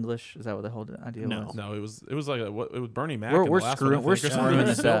Bosley English? Is that what the whole idea No. was? no, it was like it was Bernie Mac. We're- in the we're last screwing- one, I we're think, or screwing something.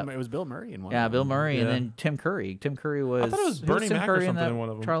 this up. It was Bill Murray in one. Yeah, of Bill them. Murray and Yeah. then Tim Curry. Tim Curry was. I thought it was who Bernie Tim Mac or Curry something in that in one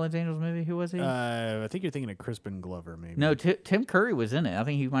of them. Charlie's Angels movie. Who was he? I think you're thinking of Crispin Glover, maybe. no, Tim Curry was in it. I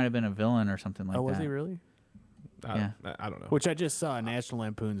think he might have been a villain or something like oh, was that. he really? Yeah. I don't know. Which I just saw National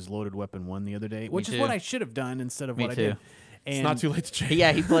Lampoon's Loaded Weapon 1 the other day, which is too. what I should have done instead of Me what I too. did. And It's not too late to change.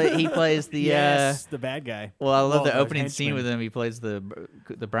 Yeah, he plays the. yes, the bad guy. Well, I love the the opening scene henchman. with him. He plays the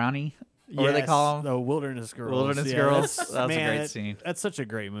brownie. What do they Yes, call him? The Wilderness Girls. Wilderness Yeah, Girls. that's- That was a man, great scene. That's such a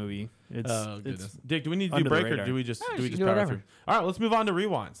great movie. It's, Oh it's goodness, Dick. Do we need to do under the break or radar. do we just No, do we you just can do power whatever. through? All right, let's move on to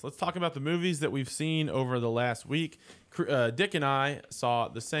rewinds. Let's talk about the movies that we've seen over the last week. Dick and I saw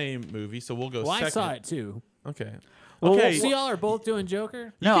the same movie, so we'll go. Well, second. I saw it too. Okay. Well, Okay. So y'all are both doing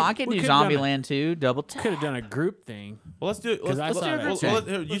Joker? No, I can we do could've done Zombieland too. Double tap. Could have done a group thing. Well, let's do it. 'Cause I Let's saw do a that group too.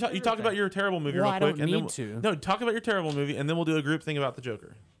 thing. Well, you talk about your terrible movie Well, real I quick, don't and then need we'll, to. no, talk about your terrible movie, and then we'll do a group thing about the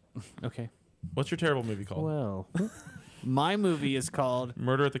Joker. Okay. What's your terrible movie called? Well, my movie is called.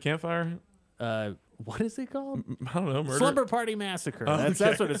 Murder at the Campfire. What is it called? I don't know. Murder. Slumber Party Massacre.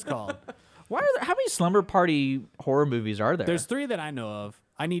 That's what it's called. Why are there, how many slumber party horror movies are there? There's 3 that I know of.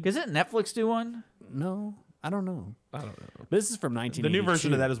 I need. Isn't Netflix do one? No, I don't know. I don't know. This is from 1982. The new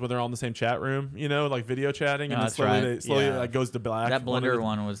version of that is where they're all in the same chat room, you know, like video chatting, and Oh, then that's slowly, right. slowly Yeah. like goes to black. That One of Blender the-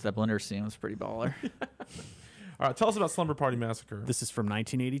 one was that Blender scene was pretty baller. All right, tell us about Slumber Party Massacre. This is from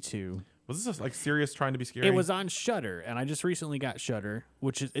 1982. Was this like serious trying to be scary? It was on Shudder, and I just recently got Shudder,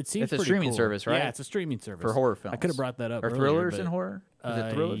 which is it seems It's a pretty streaming cool. service, right? Yeah, it's a streaming service For horror films. I could have brought that up. Or earlier, thrillers but, and horror? Is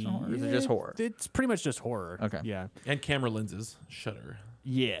it thrillers and horror? Or is it just horror? It's pretty much just horror. Okay. Yeah. and camera lenses. Shutter.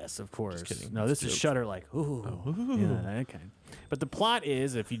 Yes, of course. kidding. No, this is Shudder like, ooh. Yeah, okay. But the plot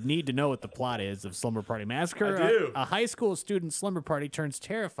is, if you need to know what the plot is of Slumber Party Massacre, I do. a high school student slumber party turns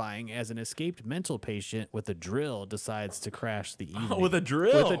terrifying as an escaped mental patient with a drill decides to crash the evening. With a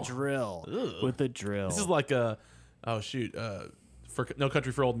drill? With a drill. Ugh. With a drill. This is like a, for No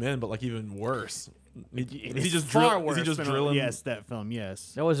Country for Old Men, but like even worse. Is he just far drill? worse Is he just than drilling? Yes, that film,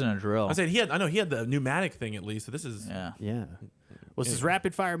 yes. That wasn't a drill. I said he had. I know he had the pneumatic thing at least. So this is. Yeah. Yeah. Well, this is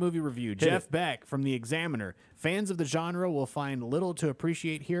Rapid Fire Movie Review. Jeff Beck from The Examiner. Fans of the genre will find little to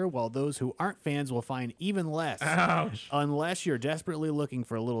appreciate here, while those who aren't fans will find even less. Ouch. Unless you're desperately looking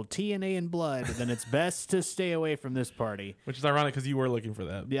for a little TNA and blood, then it's best to stay away from this party. Which is ironic because you were looking for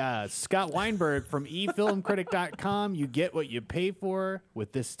that. Yeah, Scott Weinberg from efilmcritic.com. You get what you pay for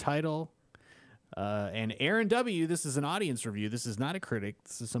with this title. And Aaron W., this is an audience review. This is not a critic.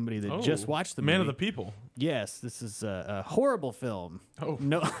 This is somebody that just watched the movie. Man of the people. Yes, this is a horrible film. Oh.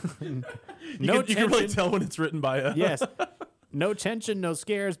 No, You no can really tension. tell when it's written by a. Yes. No tension, no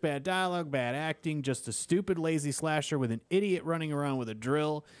scares, bad dialogue, bad acting, just a stupid, lazy slasher with an idiot running around with a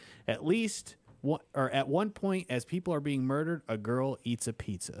drill. At one point, as people are being murdered, a girl eats a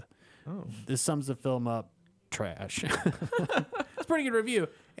pizza. Oh. This sums the film up. Trash. It's a pretty good review.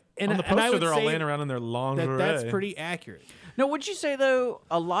 And, On the and I poster, would they're all say laying around in their lingerie. that's pretty accurate. No, would you say though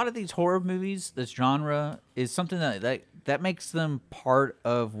a lot of these horror movies, this genre, is something that makes them part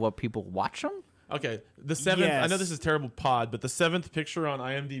of what people watch them? Okay, the seventh. I know Yes. this is terrible pod, but the seventh picture on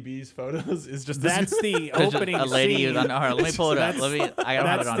IMDb's photos is just That's the There's opening a lady scene. who's on. All right, let me pull it up. Let me. I don't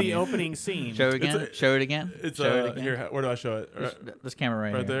have That's it on the here. opening scene. Show it again. Show it again. It's Show it again. here. Where do I show it? This camera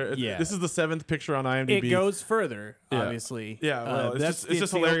right Right here. there. Yeah. This is the seventh picture on IMDb. It goes further, Yeah. obviously. Yeah, well, that's it's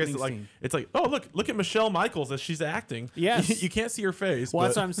just the hilarious. opening Like scene. it's like, oh look at Michelle Michaels as she's acting. Yes. you can't see her face. Well, but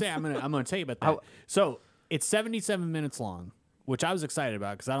that's what I'm saying. I'm gonna tell you about that. So it's 77 minutes long, which I was excited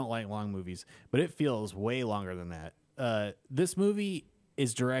about because I don't like long movies, but it feels way longer than that. This movie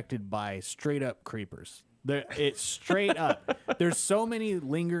is directed by straight up creepers. It's straight up. There's so many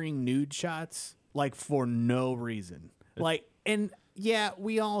lingering nude shots, like for no reason. Like, and yeah,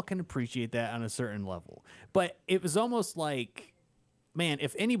 we all can appreciate that on a certain level, but it was almost like, man,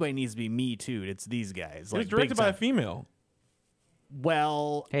 if anybody needs to be Me Too, it's these guys. it Like was directed big by a time. female,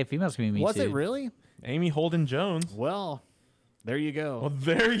 Well, Hey, females can be me was too. it really? Amy Holden Jones. Well, there you go. Well,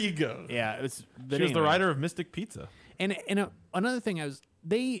 there you go. Yeah, it's. She was the writer of Mystic Pizza. And another thing,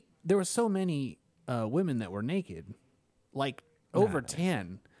 there were so many women that were naked, like over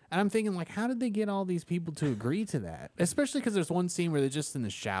 10. And I'm thinking, like, how did they get all these people to agree to that? Especially because there's one scene where they're just in the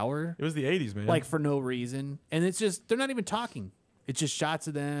shower, It was the 80s, man. like for no reason, and it's just they're not even talking. It's just shots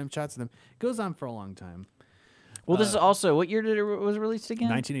of them, shots of them. It goes on for a long time. Well, this is also what year did it was released again?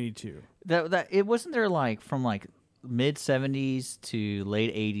 1982. That it wasn't there like from like mid 70s to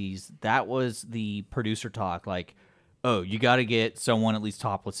late 80s. That was the producer talk. Like, oh, you got to get someone at least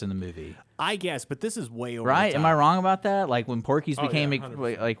topless in the movie, I guess, but this is way over. right? The Am I top. wrong about that? Like when Porky's Oh, became yeah,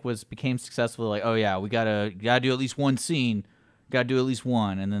 100%. became successful. Like, oh yeah, we gotta do at least one scene. Got to do at least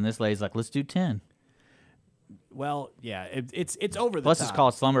one, and then this lady's like, let's do 10. Well, yeah, it's over the Plus, top. it's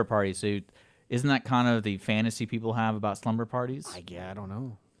called Slumber Party. So, isn't that kind of the fantasy people have about slumber parties? I don't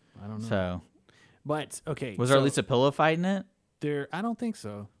know. So, But okay, was there so at least a pillow fight in it? there? I don't think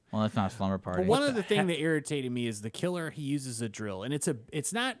so. Well, that's not a slumber party. But one of the things that irritated me is the killer. He uses a drill, and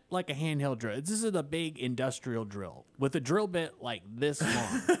it's not like a handheld drill. This is a big industrial drill with a drill bit like this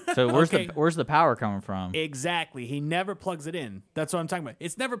long. So Okay. where's the power coming from? Exactly. He never plugs it in. That's what I'm talking about.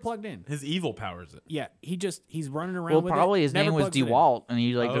 It's never plugged in. his evil powers it. Yeah, he's running around. Well, with probably it, his never name was plugs it in. DeWalt, and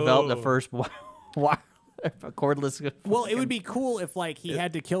he like developed the Oh. first cordless. Well, it would be cool if like he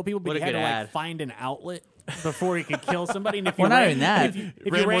had to kill people, but What he a had good to like ad. find an outlet before he could kill somebody. And if Well, you not ran, even that. If you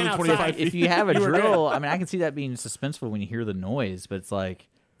Ran more ran than 25 outside, feet. If you have a You were dead. drill, I mean, I can see that being suspenseful when you hear the noise, but it's like,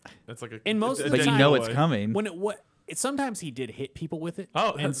 That's like a. And most a of the but time- you know it's boy. coming. when sometimes he did hit people with it.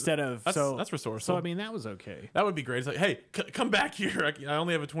 Oh, instead of that's resourceful. So I mean that was okay. That would be great. It's like, hey, come back here. I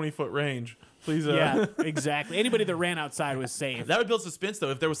only have a 20-foot range. Please. Yeah, exactly. Anybody that ran outside was safe. That would build suspense, though.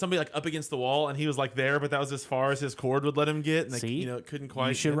 If there was somebody like up against the wall and he was like there, but that was as far as his cord would let him get, and See? it couldn't quite.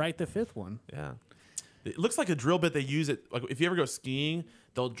 You should get- write the fifth one. Yeah, it looks like a drill bit they use it. Like if you ever go skiing,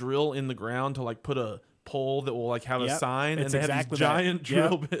 they'll drill in the ground to like put a pole that will like have a Yep, sign, and it's they have exactly these that. giant Yep.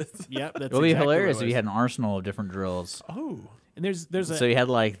 drill bits. Yep, that's it would be exactly hilarious what if it you was. had an arsenal of different drills. Oh, And there's a So you had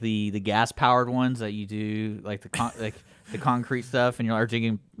like the gas powered ones that you do, like the concrete stuff, and you're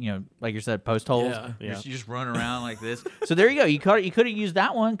digging, like you said, post holes. Yeah. Yeah. You just run around like this. So there you go. You could have used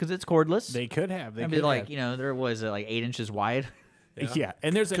that one because it's cordless. they could have. They I'd could be like, have. there was like 8 inches wide. Yeah,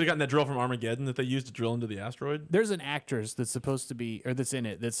 and there's Could have gotten that drill from Armageddon that they used to drill into the asteroid. There's an actress that's supposed to be, or that's in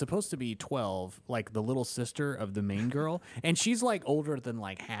it, that's supposed to be 12, like the little sister of the main girl, and she's like older than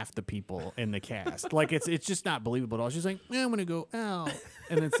like half the people in the cast. Like it's just not believable at all. She's like, I'm gonna go out,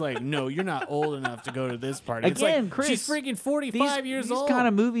 and it's like, no, you're not old enough to go to this party. It's Again, like, Chris, she's freaking 45 years these old. kind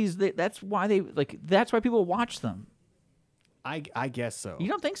of movies, that's why people watch them. I guess so. You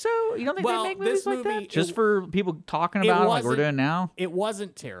don't think so? You don't think Well, they make movies this like movie, that just it- for people talking about it like we're wasn't- doing now? It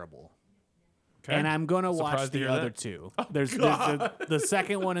wasn't terrible. Okay. And I'm gonna watch Surprised to the hear other that. two. There's the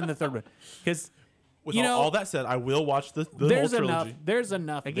second one and the third one, because With you know all that said, I will watch the whole there's trilogy. enough. There's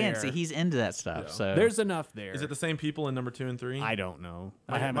enough Again, there. see, he's into that stuff. Yeah. So There's enough there. Is it the same people in number 2 and 3? I don't know.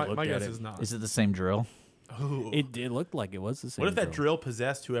 I My, haven't my, looked my at guess it. is not. is it the same drill? Ooh. It did look like it was the same. What if that drill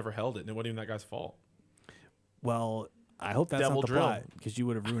possessed whoever held it and it wasn't even that guy's fault? Well, I hope that's Devil not the drill. plot, because you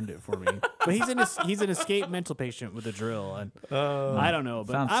would have ruined it for me. But he's an escaped mental patient with a drill, and I don't know.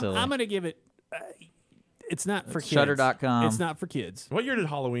 But Sounds silly. I'm gonna give it. It's not for kids. Shutter.com. It's not for kids. What year did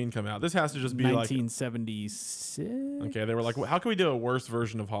Halloween come out? This has to just be 1976. like, okay, they were like, how can we do a worse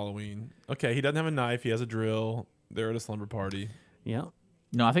version of Halloween? Okay, he doesn't have a knife. He has a drill. They're at a slumber party. Yeah.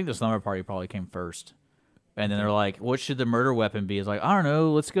 No, I think the slumber party probably came first. And then they're like, what should the murder weapon be? It's like, I don't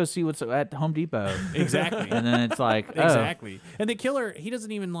know. Let's go see what's at Home Depot. Exactly. And then it's like, oh. Exactly. And the killer, he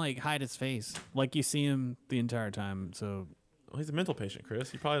doesn't even like hide his face. Like you see him the entire time. So Well, he's a mental patient, Chris.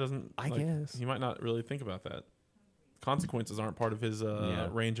 He probably doesn't. I like, guess. He might not really think about that. Consequences aren't part of his Yeah.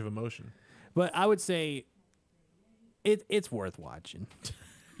 range of emotion. but I would say it's worth watching.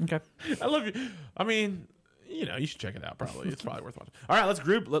 Okay. I love you. I mean, you know, you should check it out. Probably, it's probably worth watching. All right, let's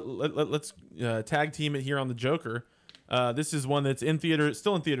group. Let's tag team it here on the Joker. This is one that's in theater,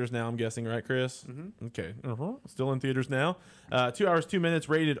 still in theaters now. I'm guessing, right, Chris? Mm-hmm. Okay, still in theaters now. 2 hours 2 minutes,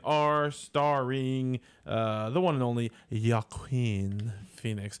 rated R, starring the one and only Joaquin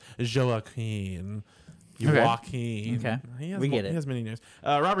Phoenix. Joaquin. Joaquin. Okay. We get it. He has many names.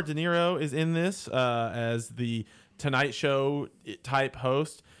 Robert De Niro is in this as the Tonight Show type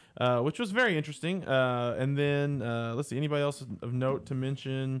host, which was very interesting. And then let's see, anybody else of note to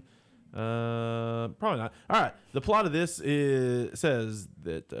mention? Probably not. All right. The plot of this says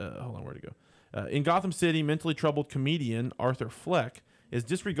that hold on, where'd it go? In Gotham City, mentally troubled comedian Arthur Fleck is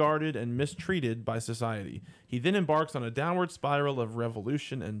disregarded and mistreated by society. He then embarks on a downward spiral of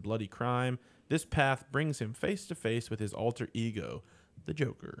revolution and bloody crime. This path brings him face to face with his alter ego, the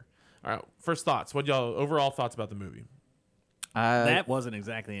Joker. All right, first thoughts. What y'all overall thoughts about the movie? That wasn't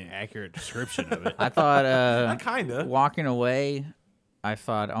exactly an accurate description of it. I thought Kinda. walking away, I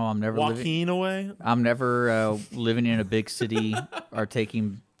thought, oh, I'm never living. Joaquin away. I'm never living in a big city or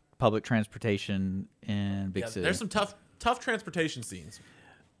taking public transportation in big city. There's some tough transportation scenes.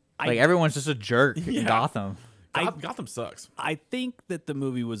 Like everyone's just a jerk in Gotham. Gotham sucks. I think that the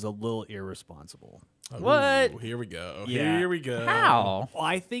movie was a little irresponsible. What? Ooh, here we go. Yeah. Here we go. How? Well,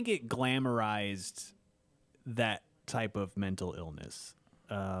 I think it glamorized that type of mental illness.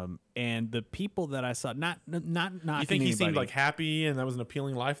 And the people that I saw, not You knocking think he seemed anybody. like happy and that was an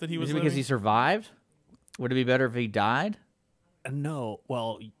appealing life that he was Is it living? because he survived? Would it be better if he died? No,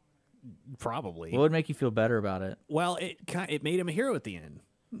 well, probably. What would make you feel better about it? Well, it made him a hero at the end.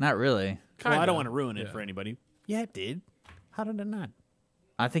 Not really. Well, I Kinda. don't want to ruin it Yeah. for anybody. Yeah, it did. How did it not?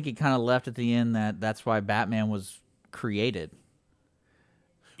 I think it kind of left at the end that's why Batman was created.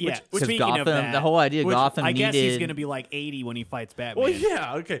 Yeah, Because speaking Gotham, of that, the whole idea of Gotham I guess he's needed- going to be like 80 when he fights Batman. Well,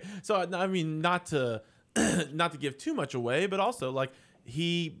 yeah, okay. So I mean, not to not to give too much away, but also like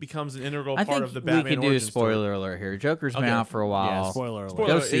he becomes an integral I part think of the we Batman. could do a origin story. spoiler alert here. Joker's been Okay. out for a while. Yeah, spoiler alert. Spoiler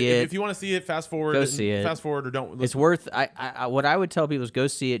Go alert. see if, it. If you want to see it, fast forward. Go see it. Fast forward or don't. It's worth. I what I would tell people is go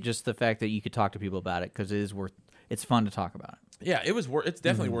see it. Just the fact that you could talk to people about it because it is worth. It's fun to talk about it. Yeah, it was. It's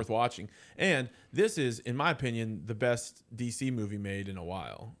definitely worth watching. And this is, in my opinion, the best DC movie made in a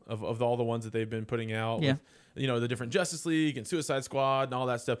while of all the ones that they've been putting out. Yeah. With, you know, the different Justice League and Suicide Squad and all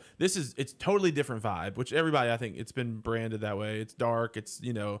that stuff. It's totally different vibe, which everybody, I think, it's been branded that way. It's dark. It's,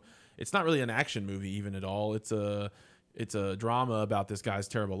 you know, it's not really an action movie even at all. It's a drama about this guy's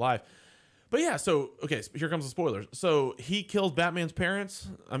terrible life. But yeah, so okay, here comes the spoilers. So he kills Batman's parents.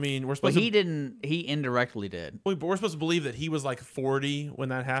 I mean, we're Well, supposed he didn't. He indirectly did. we're supposed to believe that he was like 40 when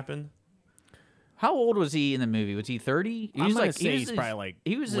that happened. How old was he in the movie? Was he 30? He I'm was gonna like say he's probably like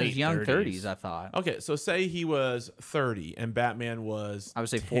he was in his late young 30s. 30s. I thought. Okay, so say he was 30 and Batman was I would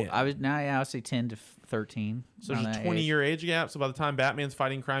say 10. I would say 10 to 13. So around there's a that 20-year age gap. So by the time Batman's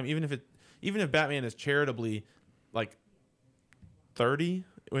fighting crime, even if Batman is charitably like 30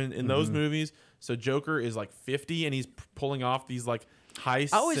 in those movies, so Joker is like 50 and he's pulling off these like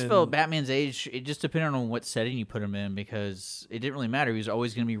heists. I always and, felt Batman's age, it just depended on what setting you put him in, because it didn't really matter. He was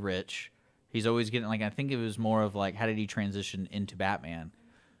always going to be rich. He's always getting, like, I think it was more of, like, how did he transition into Batman?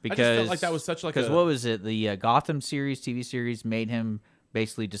 Because I just felt like that was such like because a... what was it? The Gotham series, TV series, made him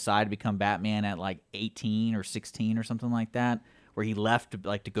basically decide to become Batman at, like, 18 or 16 or something like that, where he left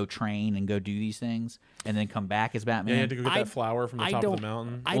to go train and go do these things and then come back as Batman. Yeah, he had to go get that flower from the top of the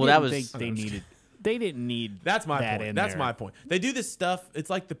mountain. I Well, didn't that was- think they needed. They didn't need. That's my that point. in That's there. my point. They do this stuff. It's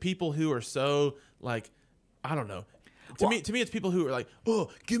like the people who are so like, I don't know. To me, it's people who are like,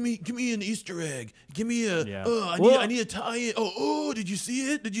 oh, give me an Easter egg. Give me a, Yeah. I need a tie-in. Oh, did you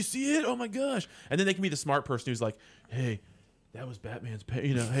see it? Did you see it? Oh my gosh! And then they can be the smart person who's like, hey, that was Batman's.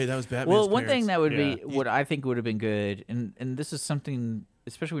 Hey, that was Batman's. Well, one thing parents. that would Yeah. be what I think would have been good, and this is something,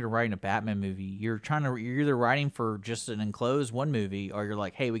 especially when you're writing a Batman movie, you're either writing for just an enclosed one movie, or you're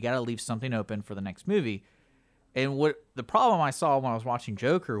like, hey, we got to leave something open for the next movie. And what the problem I saw when I was watching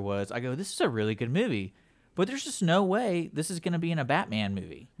Joker was, I go, this is a really good movie, but there's just no way this is going to be in a Batman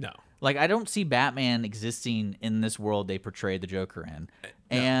movie. No. Like, I don't see Batman existing in this world they portrayed the Joker in.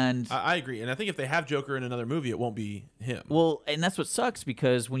 And I agree, and I think if they have Joker in another movie, it won't be him. well, and that's what sucks,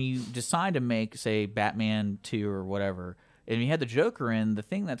 because when you decide to make, say, Batman 2 or whatever, and you had the Joker in, the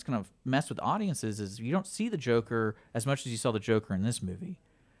thing that's going to mess with audiences is you don't see the Joker as much as you saw the Joker in this movie.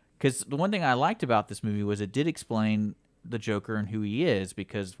 Because the one thing I liked about this movie was it did explain the Joker and who he is,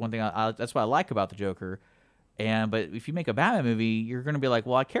 because one thing that's what I like about the Joker. But if you make a Batman movie, you're going to be like,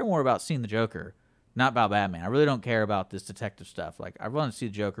 well, I care more about seeing the Joker, not about Batman. I really don't care about this detective stuff. Like, I want to see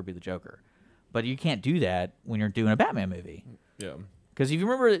the Joker be the Joker. But you can't do that when you're doing a Batman movie. Yeah. Because if you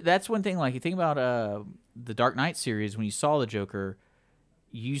remember, that's one thing, like, you think about the Dark Knight series, when you saw the Joker,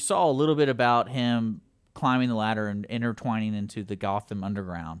 you saw a little bit about him climbing the ladder and intertwining into the Gotham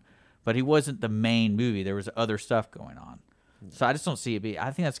underground. But he wasn't the main movie. There was other stuff going on. So I just don't see it be.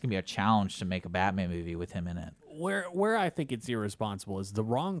 I think that's going to be a challenge to make a Batman movie with him in it. Where I think it's irresponsible is the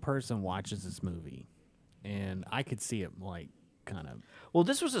wrong person watches this movie, and I could see it like kind of. Well,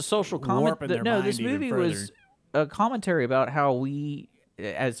 this was a social comment. Warping their No, mind this even movie was a commentary about how we,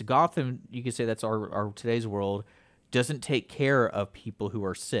 as Gotham, you could say that's our today's world, doesn't take care of people who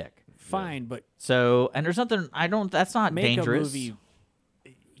are sick. Fine, but So, and there's something that's not make dangerous. a movie.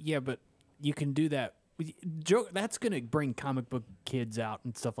 Yeah, but you can do that. That's going to bring comic book kids out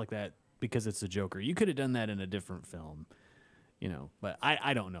and stuff like that because it's a Joker. You could have done that in a different film, But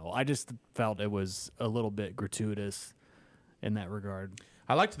I don't know. I just felt it was a little bit gratuitous in that regard.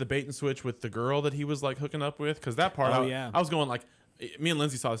 I liked the bait and switch with the girl that he was like hooking up with, because that part, yeah. I was going like, me and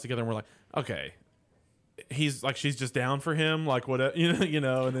Lindsay saw this together, and we're like, okay, he's like, she's just down for him, like what, And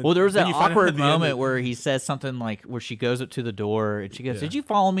then, Well, there was then that you find out awkward at the end moment that- where he says something like, where she goes up to the door and she goes, Yeah. "Did you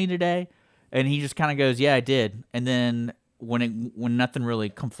follow me today?" And he just kind of goes, "Yeah, I did." And then when nothing really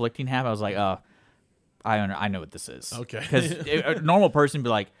conflicting happened, I was like, "Oh, I know what this is." Okay. Because a normal person would be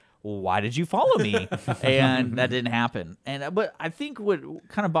like, "Well, why did you follow me?" And that didn't happen. But I think what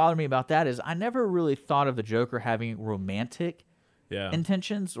kind of bothered me about that is I never really thought of the Joker having romantic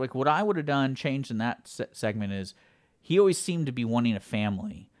intentions. Like, what I would have done, changed in that segment, is he always seemed to be wanting a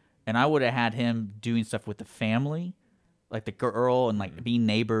family, and I would have had him doing stuff with the family, like the girl, and like being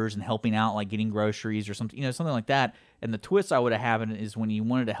neighbors and helping out, like getting groceries or something, something like that. And the twist I would have had is when he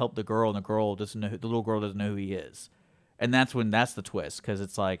wanted to help the girl, and the little girl doesn't know who he is, and that's the twist, because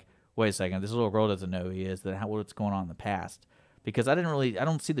it's like, wait a second, this little girl doesn't know who he is. Then what's going on in the past? Because I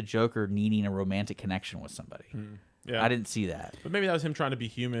don't see the Joker needing a romantic connection with somebody. Yeah. I didn't see that. But maybe that was him trying to be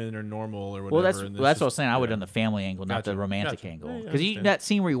human or normal or whatever. Well, that's and what I it's was saying. I would yeah. have done the family angle, not Gotcha. the romantic Gotcha. angle. Yeah, I Because understand. that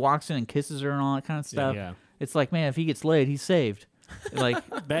scene where he walks in and kisses her and all that kind of stuff, Yeah. it's like, man, if he gets laid, he's saved. Like,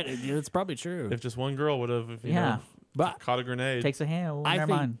 That's probably true. If just one girl would have, Yeah. But caught a grenade. takes a hand. Well, I never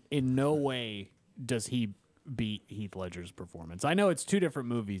think mind. in no way does he beat Heath Ledger's performance. I know it's two different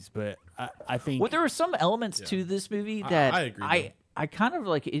movies, but I think Well, there were some elements to this movie that I agree, I kind of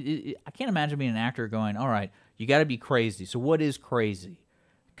like. I can't imagine being an actor going, all right, you got to be crazy. So what is crazy?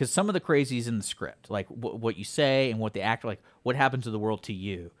 Because some of the crazy is in the script, like what you say and what the actor, like what happens to the world to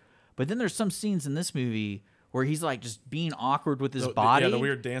you. But then there's some scenes in this movie where he's like just being awkward with his body. Yeah, the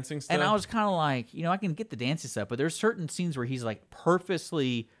weird dancing stuff. And I was kind of like, I can get the dancing stuff, but there's certain scenes where he's like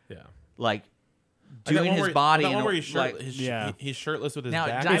purposely like doing his body. That one and where he's, like, he's shirtless with his Now,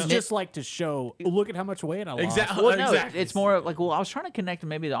 back. I it's up. just like to show, look at how much weight I lost. Exactly. well, no, exactly. it's more like, I was trying to connect, and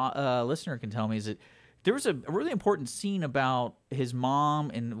maybe the listener can tell me, is that there was a really important scene about his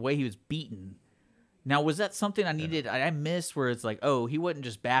mom and the way he was beaten. Now, was that something I needed? I missed, where it's like, oh, he wouldn't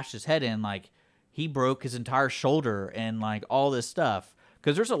just bash his head in, like he broke his entire shoulder and like all this stuff.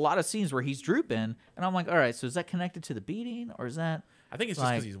 Because there's a lot of scenes where he's drooping, and I'm like, all right, so is that connected to the beating, or is that? I think it's just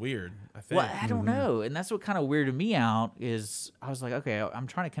Like, because he's weird. I think. Well, I don't know, and that's what kind of weirded me out. Is I was like, okay, I'm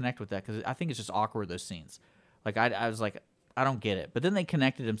trying to connect with that because I think it's just awkward those scenes. Like I was like, I don't get it. But then they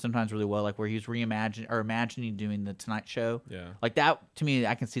connected him sometimes really well, like where he was imagining doing the Tonight Show. Yeah. Like that to me,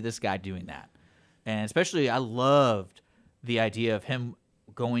 I can see this guy doing that, and especially I loved the idea of him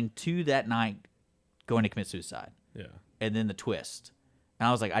going to that night, going to commit suicide. Yeah. And then the twist. And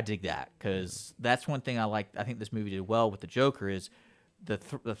I was like, I dig that because that's one thing I like. I think this movie did well with the Joker is the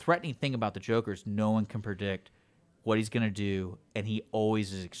threatening thing about the Joker is no one can predict what he's going to do, and he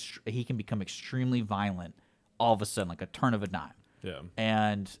always is. He can become extremely violent all of a sudden, like a turn of a dime. Yeah.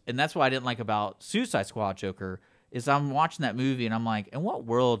 And that's what I didn't like about Suicide Squad Joker is I'm watching that movie and I'm like, in what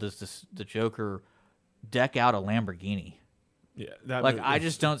world does the Joker deck out a Lamborghini? Yeah. That Like movie- I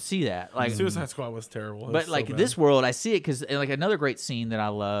just don't see that. Like Suicide Squad was terrible. It was But so like bad. this world, I see it because like another great scene that I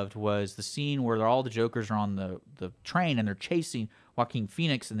loved was the scene where all the Jokers are on the train and they're chasing Joaquin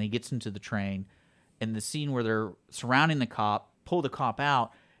Phoenix, and he gets into the train, and the scene where they're surrounding the cop, pull the cop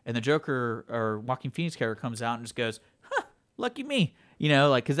out, and the Joker or Joaquin Phoenix character comes out and just goes, "Huh, lucky me,"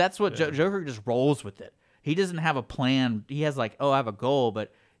 like because that's what Joker just rolls with it. He doesn't have a plan. He has like, oh, I have a goal,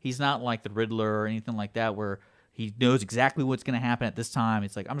 but he's not like the Riddler or anything like that where he knows exactly what's going to happen at this time.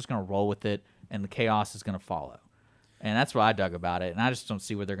 It's like, I'm just going to roll with it, and the chaos is going to follow. And that's what I dug about it. And I just don't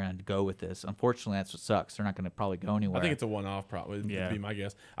see where they're going to go with this. Unfortunately, that's what sucks. They're not going to probably go anywhere. I think it's a one-off. Probably would Yeah. be my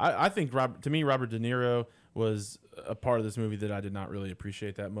guess. I think Robert De Niro was a part of this movie that I did not really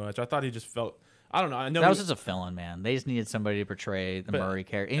appreciate that much. I thought he just felt. I don't know. I know that was just a villain, man. They just needed somebody to portray the Murray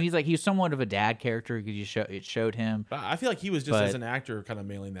character. And he was somewhat of a dad character because it showed him. But I feel like he was just But- as an actor kind of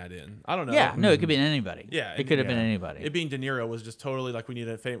mailing that in. I don't know. Yeah, no, it could be anybody. Yeah, it could have been anybody. It being De Niro was just totally like we need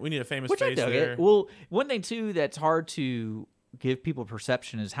a famous Which I face dug there. it. Well, one thing too that's hard to give people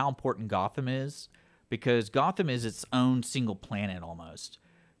perception is how important Gotham is, because Gotham is its own single planet almost.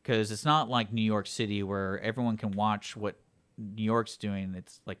 Because it's not like New York City where everyone can watch what New York's doing.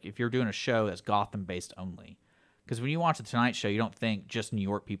 It's like if you're doing a show that's Gotham based only. Because when you watch the Tonight Show, you don't think just New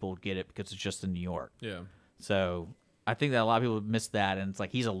York people would get it because it's just in New York. Yeah. So I think that a lot of people miss that, and it's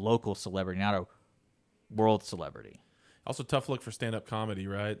like he's a local celebrity, not a world celebrity. Also, tough look for stand-up comedy,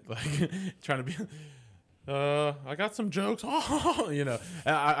 right? Like trying to be. I got some jokes.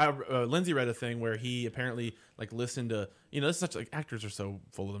 Lindsay read a thing where he apparently like listened to, this is such like actors are so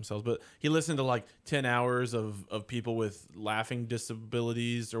full of themselves, but he listened to like 10 hours of people with laughing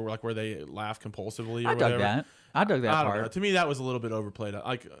disabilities or like where they laugh compulsively or I whatever. dug that. I dug that I don't part. know. To me, that was a little bit overplayed.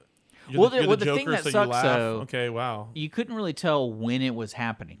 Like, Well, you're the thing that so sucks, you laugh. though, Okay, wow. You couldn't really tell when it was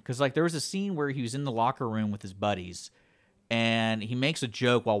happening because like there was a scene where he was in the locker room with his buddies and he makes a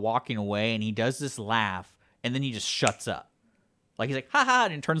joke while walking away and he does this laugh and then he just shuts up. Like he's like, ha ha,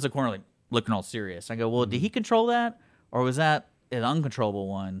 and turns the corner like looking all serious. I go, well, did he control that or was that an uncontrollable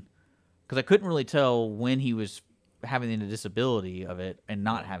one? Because I couldn't really tell when he was having the disability of it and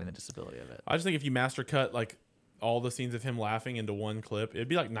not having the disability of it. I just think if you master cut like all the scenes of him laughing into one clip, it'd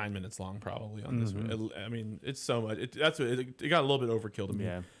be like 9 minutes long probably on this. I mean, it's so much. It got a little bit overkill to me.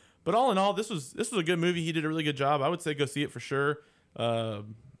 Yeah. But all in all, this was a good movie. He did a really good job. I would say go see it for sure.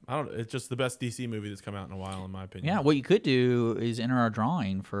 I don't. It's just the best DC movie that's come out in a while, in my opinion. Yeah, what you could do is enter our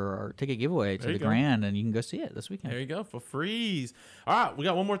drawing for our ticket giveaway to There the you go. Grand, and you can go see it this weekend. There you go, for freeze. All right, we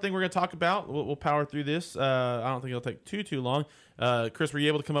got one more thing we're going to talk about. We'll power through this. I don't think it'll take too long. Chris, were you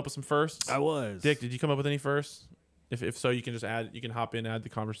able to come up with some firsts? I was. Dick, did you come up with any firsts? If so, you can just add. You can hop in, add the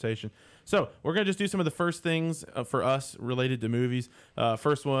conversation. So we're gonna just do some of the first things for us related to movies.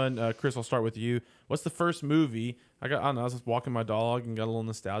 First one, Chris, I'll start with you. What's the first movie? I don't know. I was just walking my dog and got a little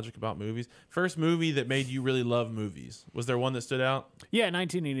nostalgic about movies. First movie that made you really love movies. Was there one that stood out? Yeah,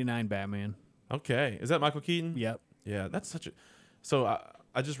 1989 Batman. Okay, is that Michael Keaton? Yep. Yeah, that's such a. So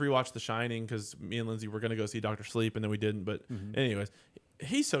I just rewatched The Shining because me and Lindsay were gonna go see Doctor Sleep and then we didn't. But anyways,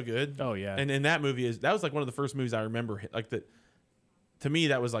 he's so good. Oh, yeah. And in that movie that was like one of the first movies I remember. Like that, to me,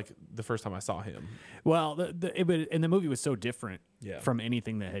 that was like the first time I saw him. Well, and the movie was so different Yeah. from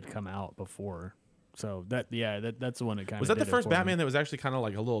anything that had come out before. So that's the one that kind of Was that the first Batman that was actually kind of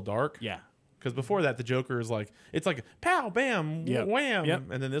like a little dark? Yeah. Because before that, the Joker is like it's like pow, bam, Yep. wham, Yep.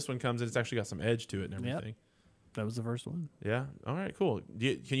 and then this one comes and it's actually got some edge to it and Yep. everything. That was the first one. Yeah. All right. Cool.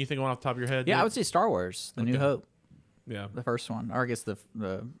 Can you think of one off the top of your head? Yeah, I Dick? would say Star Wars: The New Okay. Hope, Yeah. the first one, or I guess the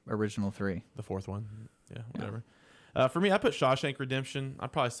original three. The fourth one. Yeah, whatever. For me, I put Shawshank Redemption. I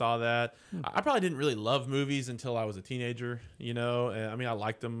probably saw that. I probably didn't really love movies until I was a teenager, I mean, I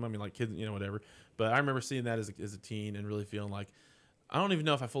liked them. I mean, like kids, whatever. But I remember seeing that as a teen and really feeling like, I don't even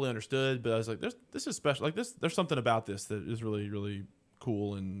know if I fully understood, but I was like, this is special. Like there's something about this that is really, really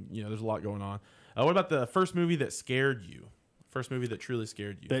cool. And, there's a lot going on. What about the first movie that scared you? First movie that truly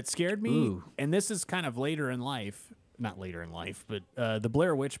scared you. That scared me, Ooh. and this is kind of later in life. Not later in life, but the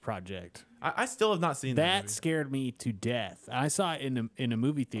Blair Witch Project. I still have not seen that That movie. scared me to death. I saw it in a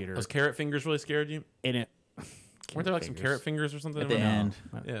movie theater, Those carrot fingers really scared you? and it Weren't there like some carrot fingers or something? At the end.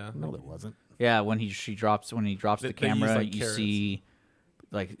 Yeah. No, there wasn't. Yeah, when he drops the They use, camera, like, you carrots. see,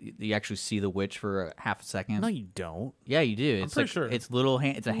 like you actually see the witch for a half a second. No, you don't. Yeah, you do. It's pretty like sure. it's little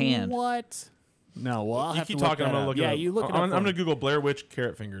hand. It's a hand. What? No, well, I'll You have keep to look talking. that I'm gonna up. look it Yeah, up. you look it up. I'm for gonna me. Google Blair Witch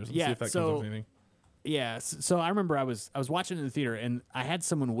carrot fingers and see Yeah, if that comes so- up with anything. Yeah, so I remember I was watching in the theater, and I had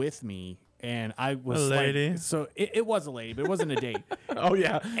someone with me, and I was A lady? Like, so it was a lady, but it wasn't a date. Oh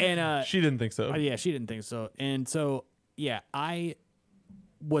yeah. And She didn't think so. yeah, she didn't think so. And so yeah, I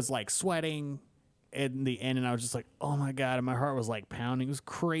was like sweating in the end, and I was just like, oh my god, and my heart was like pounding. It was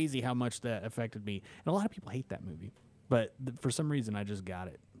crazy how much that affected me. And a lot of people hate that movie, but for some reason, I just got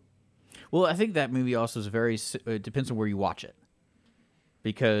it. Well, I think that movie also is it depends on where you watch it,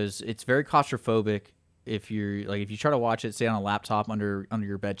 because it's very claustrophobic. If you try to watch it, say on a laptop under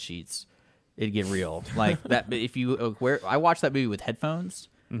your bed sheets, it'd get real. Like that. But if you I watched that movie with headphones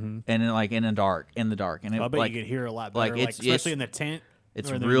and in the dark, and it I bet like you could hear a lot like, better, it's- especially in the tent. it's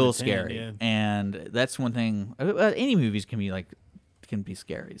or they're in real the tent, scary. yeah. And that's one thing. Any movies can be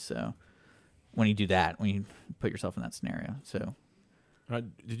scary. So when you do that, when you put yourself in that scenario, so.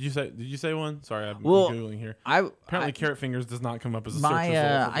 Did you say one? Sorry, I'm Well, googling here. Apparently, Apparently, carrot fingers does not come up as a search my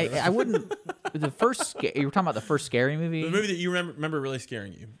result. I wouldn't. The first you were talking about the first scary movie. The movie that you remember really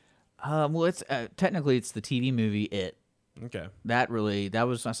scaring you. Well, it's technically it's the TV movie It. Okay. I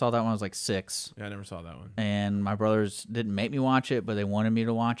saw that when I was like 6, Yeah, I never saw that one. and my brothers didn't make me watch it, but they wanted me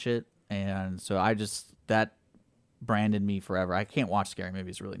to watch it, and so that branded me forever. I can't watch scary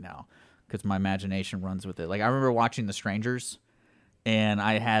movies really now because my imagination runs with it. Like I remember watching The Strangers, and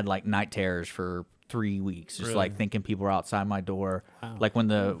I had like night terrors for 3 weeks, just Really? like thinking people were outside my door. Like when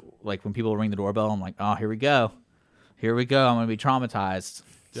people ring the doorbell, I'm like, oh, here we go. I'm gonna be traumatized.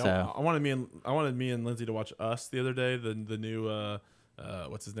 Yeah, So I wanted me and Lindsay to watch Us the other day. The new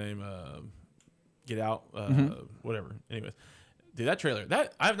what's his name? Get Out. Whatever. Anyways, dude, that trailer.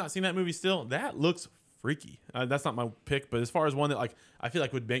 That I have not seen that movie still. That looks freaky. That's not my pick, but as far as one that like I feel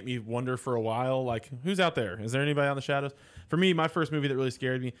like would make me wonder for a while, like who's out there? Is there anybody out in the shadows? For me, my first movie that really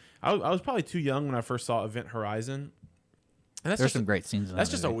scared me, I was probably too young when I first saw Event Horizon. And that's there's just some great scenes in that's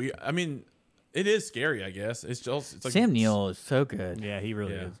that just a movie. weird. I mean, it is scary. I guess it's like Sam Neill is so good. Yeah, he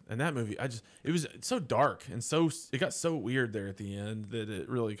really Yeah, is. and that movie, it was so dark and it got so weird there at the end that it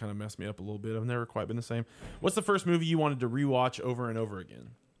really kind of messed me up a little bit. I've never quite been the same. What's the first movie you wanted to rewatch over and over again?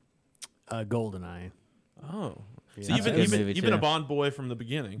 GoldenEye. Oh, so That's you've a been good you've been, movie, you've been a too. Bond boy from the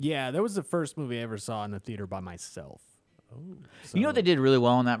beginning. Yeah, that was the first movie I ever saw in the theater by myself. You know what they did really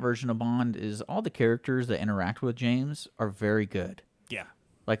well in that version of Bond is all the characters that interact with James are very good. Yeah.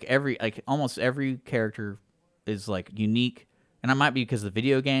 Like almost every character is like unique, and I might be because of the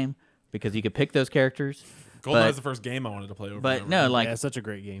video game, because you could pick those characters. GoldenEye but- was the first game I wanted to play over. and But over no, again. like, Yeah, it's such a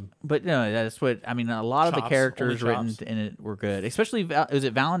great game. but no, that's what I mean. A lot of the Chops, characters only written chops. in it were good. Especially, is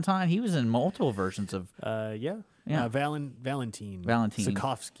it Valentine? He was in multiple versions of. Yeah. Yeah. Valentine. Valentine.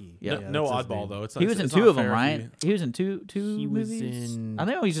 Sikorsky. Yeah. no that's his oddball name. though. It's He was in it's two not of them, fair if right? you- He was in two He was movies. in. I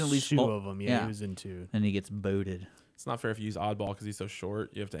think he's in at least two of them. Yeah, he was in two. And he gets booted. It's not fair if you use oddball because he's so short.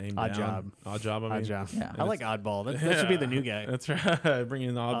 You have to aim Odd down. job. Odd job. I mean. Odd job. Yeah. I like Oddball. That should be the new guy. That's right. Bringing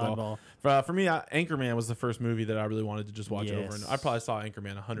in the oddball. For me, Anchorman was the first movie that I really wanted to just watch over. And I probably saw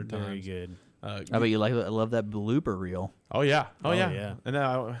Anchorman 100 times. Very good. I bet you like. I love that blooper reel. Oh yeah. Oh yeah. yeah. And then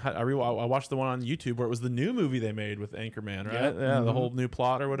I watched the one on YouTube where it was the new movie they made with Anchorman, right? Yep. Yeah, the whole new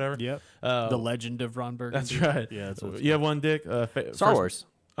plot or whatever. Yep. Uh, The Legend of Ron Burgundy. That's right. Yeah, that's what it's You have one, Dick. Star Wars.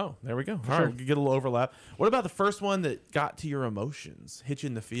 Oh, there we go. All right, we could get a little overlap. What about the first one that got to your emotions, hit you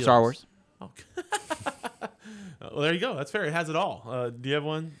in the feels? Star Wars. Oh. Well, there you go. That's fair. It has it all. Do you have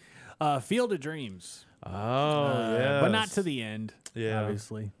one? Field of Dreams. Oh, yeah. But not to the end. Yeah.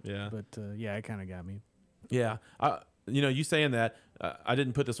 Obviously. Yeah. But yeah, it kind of got me. Yeah. You saying that, I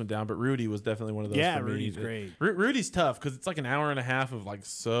didn't put this one down, but Rudy was definitely one of those. Yeah, for me. Rudy's great. Rudy's tough because it's like an hour and a half of like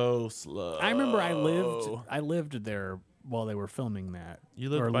so slow. I remember I lived there while they were filming that. You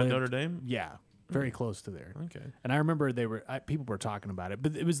lived by Notre Dame? Yeah. Very close to there. Okay. And I remember people were talking about it,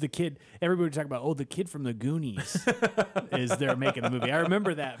 but it was the kid. Everybody was talking about, oh, the kid from the Goonies is there making the movie. I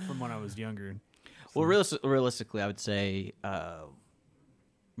remember that from when I was younger. Well, realistically, I would say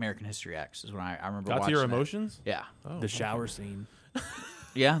American History X is when I remember Got to watching your that. emotions? Yeah. The shower scene.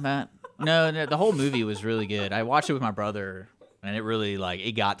 Yeah, that. No, the whole movie was really good. I watched it with my brother, and it really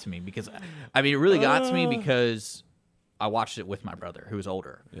it got to me because, I mean, it really got to me because I watched it with my brother who was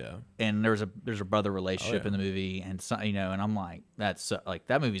older. Yeah. And there's a brother relationship yeah. in the movie, and so, and I'm like, that's so, like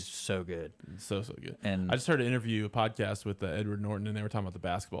that movie's so good. So good. And I just heard an interview, a podcast with Edward Norton, and they were talking about the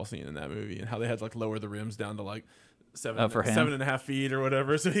basketball scene in that movie and how they had to like lower the rims down to like for him? 7.5 feet or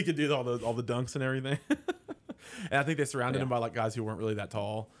whatever, so he could do all the dunks and everything. And I think they surrounded him by like guys who weren't really that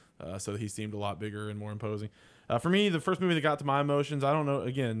tall, so he seemed a lot bigger and more imposing. For me, the first movie that got to my emotions, I don't know.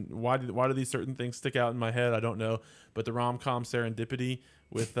 Again, why do these certain things stick out in my head? I don't know. But the rom-com Serendipity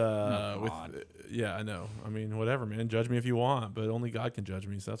with yeah, I know. I mean, whatever, man. Judge me if you want, but only God can judge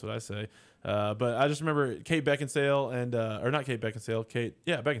me. So that's what I say. But I just remember Kate Beckinsale and or not Kate Beckinsale,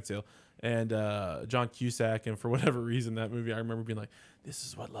 Beckinsale and John Cusack, and for whatever reason, that movie I remember being like, this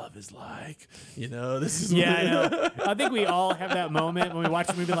is what love is like, you know. This is I know. I think we all have that moment when we watch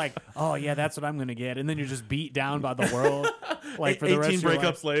a movie, like, oh yeah, that's what I'm gonna get, and then you're just beat down by the world, like for the rest 18 of your breakups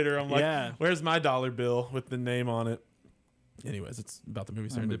life. later. I'm like, Yeah. where's my dollar bill with the name on it? Anyways, it's about the movie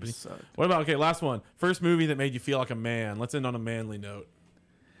That movie Serendipity. sucked. What about last one? First movie that made you feel like a man. Let's end on a manly note.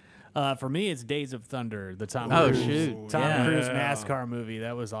 For me, it's Days of Thunder, the Tom Oh, Cruise, shoot. Tom Yeah. Cruise NASCAR movie.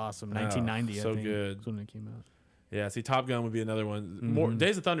 That was awesome. 1990, so I think. good. Is when it came out. Yeah, see, Top Gun would be another one. More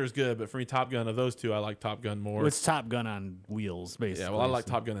Days of Thunder is good, but for me, Top Gun, of those two, I like Top Gun more. Well, it's Top Gun on wheels, basically. Yeah, well, I like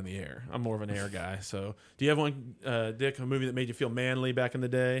so. Top Gun in the air. I'm more of an air guy. So, do you have one, Dick, a movie that made you feel manly back in the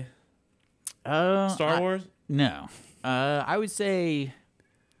day? Star Wars? No. I would say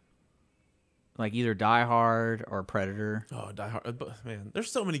like either Die Hard or Predator. Oh, Die Hard. But, man,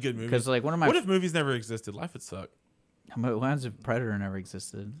 there's so many good movies. Because like one of my What if movies never existed? Life would suck. when if Predator never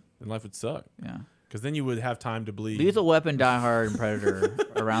existed? And life would suck. Yeah. Because then you would have time to bleed. Lethal Weapon, Die Hard, and Predator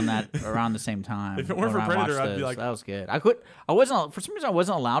around the same time. If it weren't for when I Predator, watched I'd be those. like- that was good. I wasn't for some reason I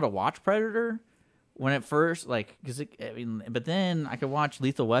wasn't allowed to watch Predator when at first, like, but then I could watch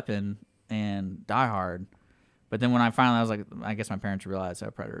Lethal Weapon and Die Hard. But then when I was like, I guess my parents realized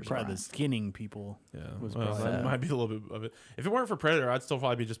that Predators were Probably the skinning people. Yeah, was well, probably that that. might be a little bit of it. If it weren't for Predator, I'd still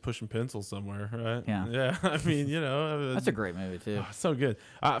probably be just pushing pencils somewhere, right? Yeah. Yeah. I mean, you know, That's a great movie too. so good.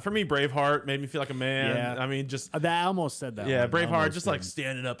 For me, Braveheart made me feel like a man. Yeah. I mean, just I almost said that. yeah, one. Braveheart, Almost just did. like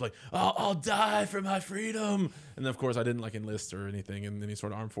standing up, like I'll die for my freedom. And then of course I didn't like enlist or anything in any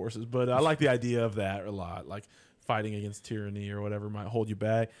sort of armed forces, but I like the idea of that a lot, like fighting against tyranny or whatever might hold you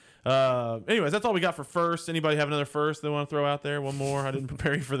back. Anyways, that's all we got for first. Anybody have another first they want to throw out there? One more. I didn't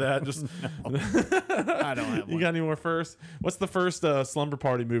prepare you for that. Just I don't have you one. got any more first? What's the first slumber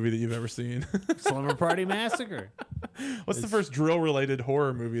party movie that you've ever seen? Slumber Party Massacre. What's the first drill related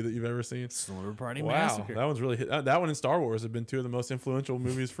horror movie that you've ever seen? Slumber Party Wow, Massacre. that one's really hit. That one and Star Wars have been two of the most influential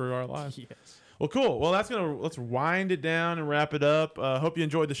movies for our lives. Yes. Well, cool. Well, let's wind it down and wrap it up. Hope you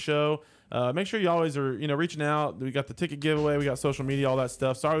enjoyed the show. Make sure you always are, reaching out. We got the ticket giveaway. We got social media, all that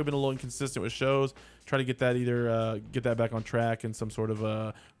stuff. Sorry, we've been a little inconsistent with shows. Try to get that get that back on track in some sort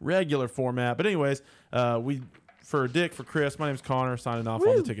of regular format. But anyways, for Dick, for Chris, my name's Connor. Signing off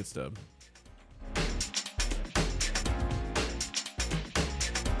on the Ticket Stub.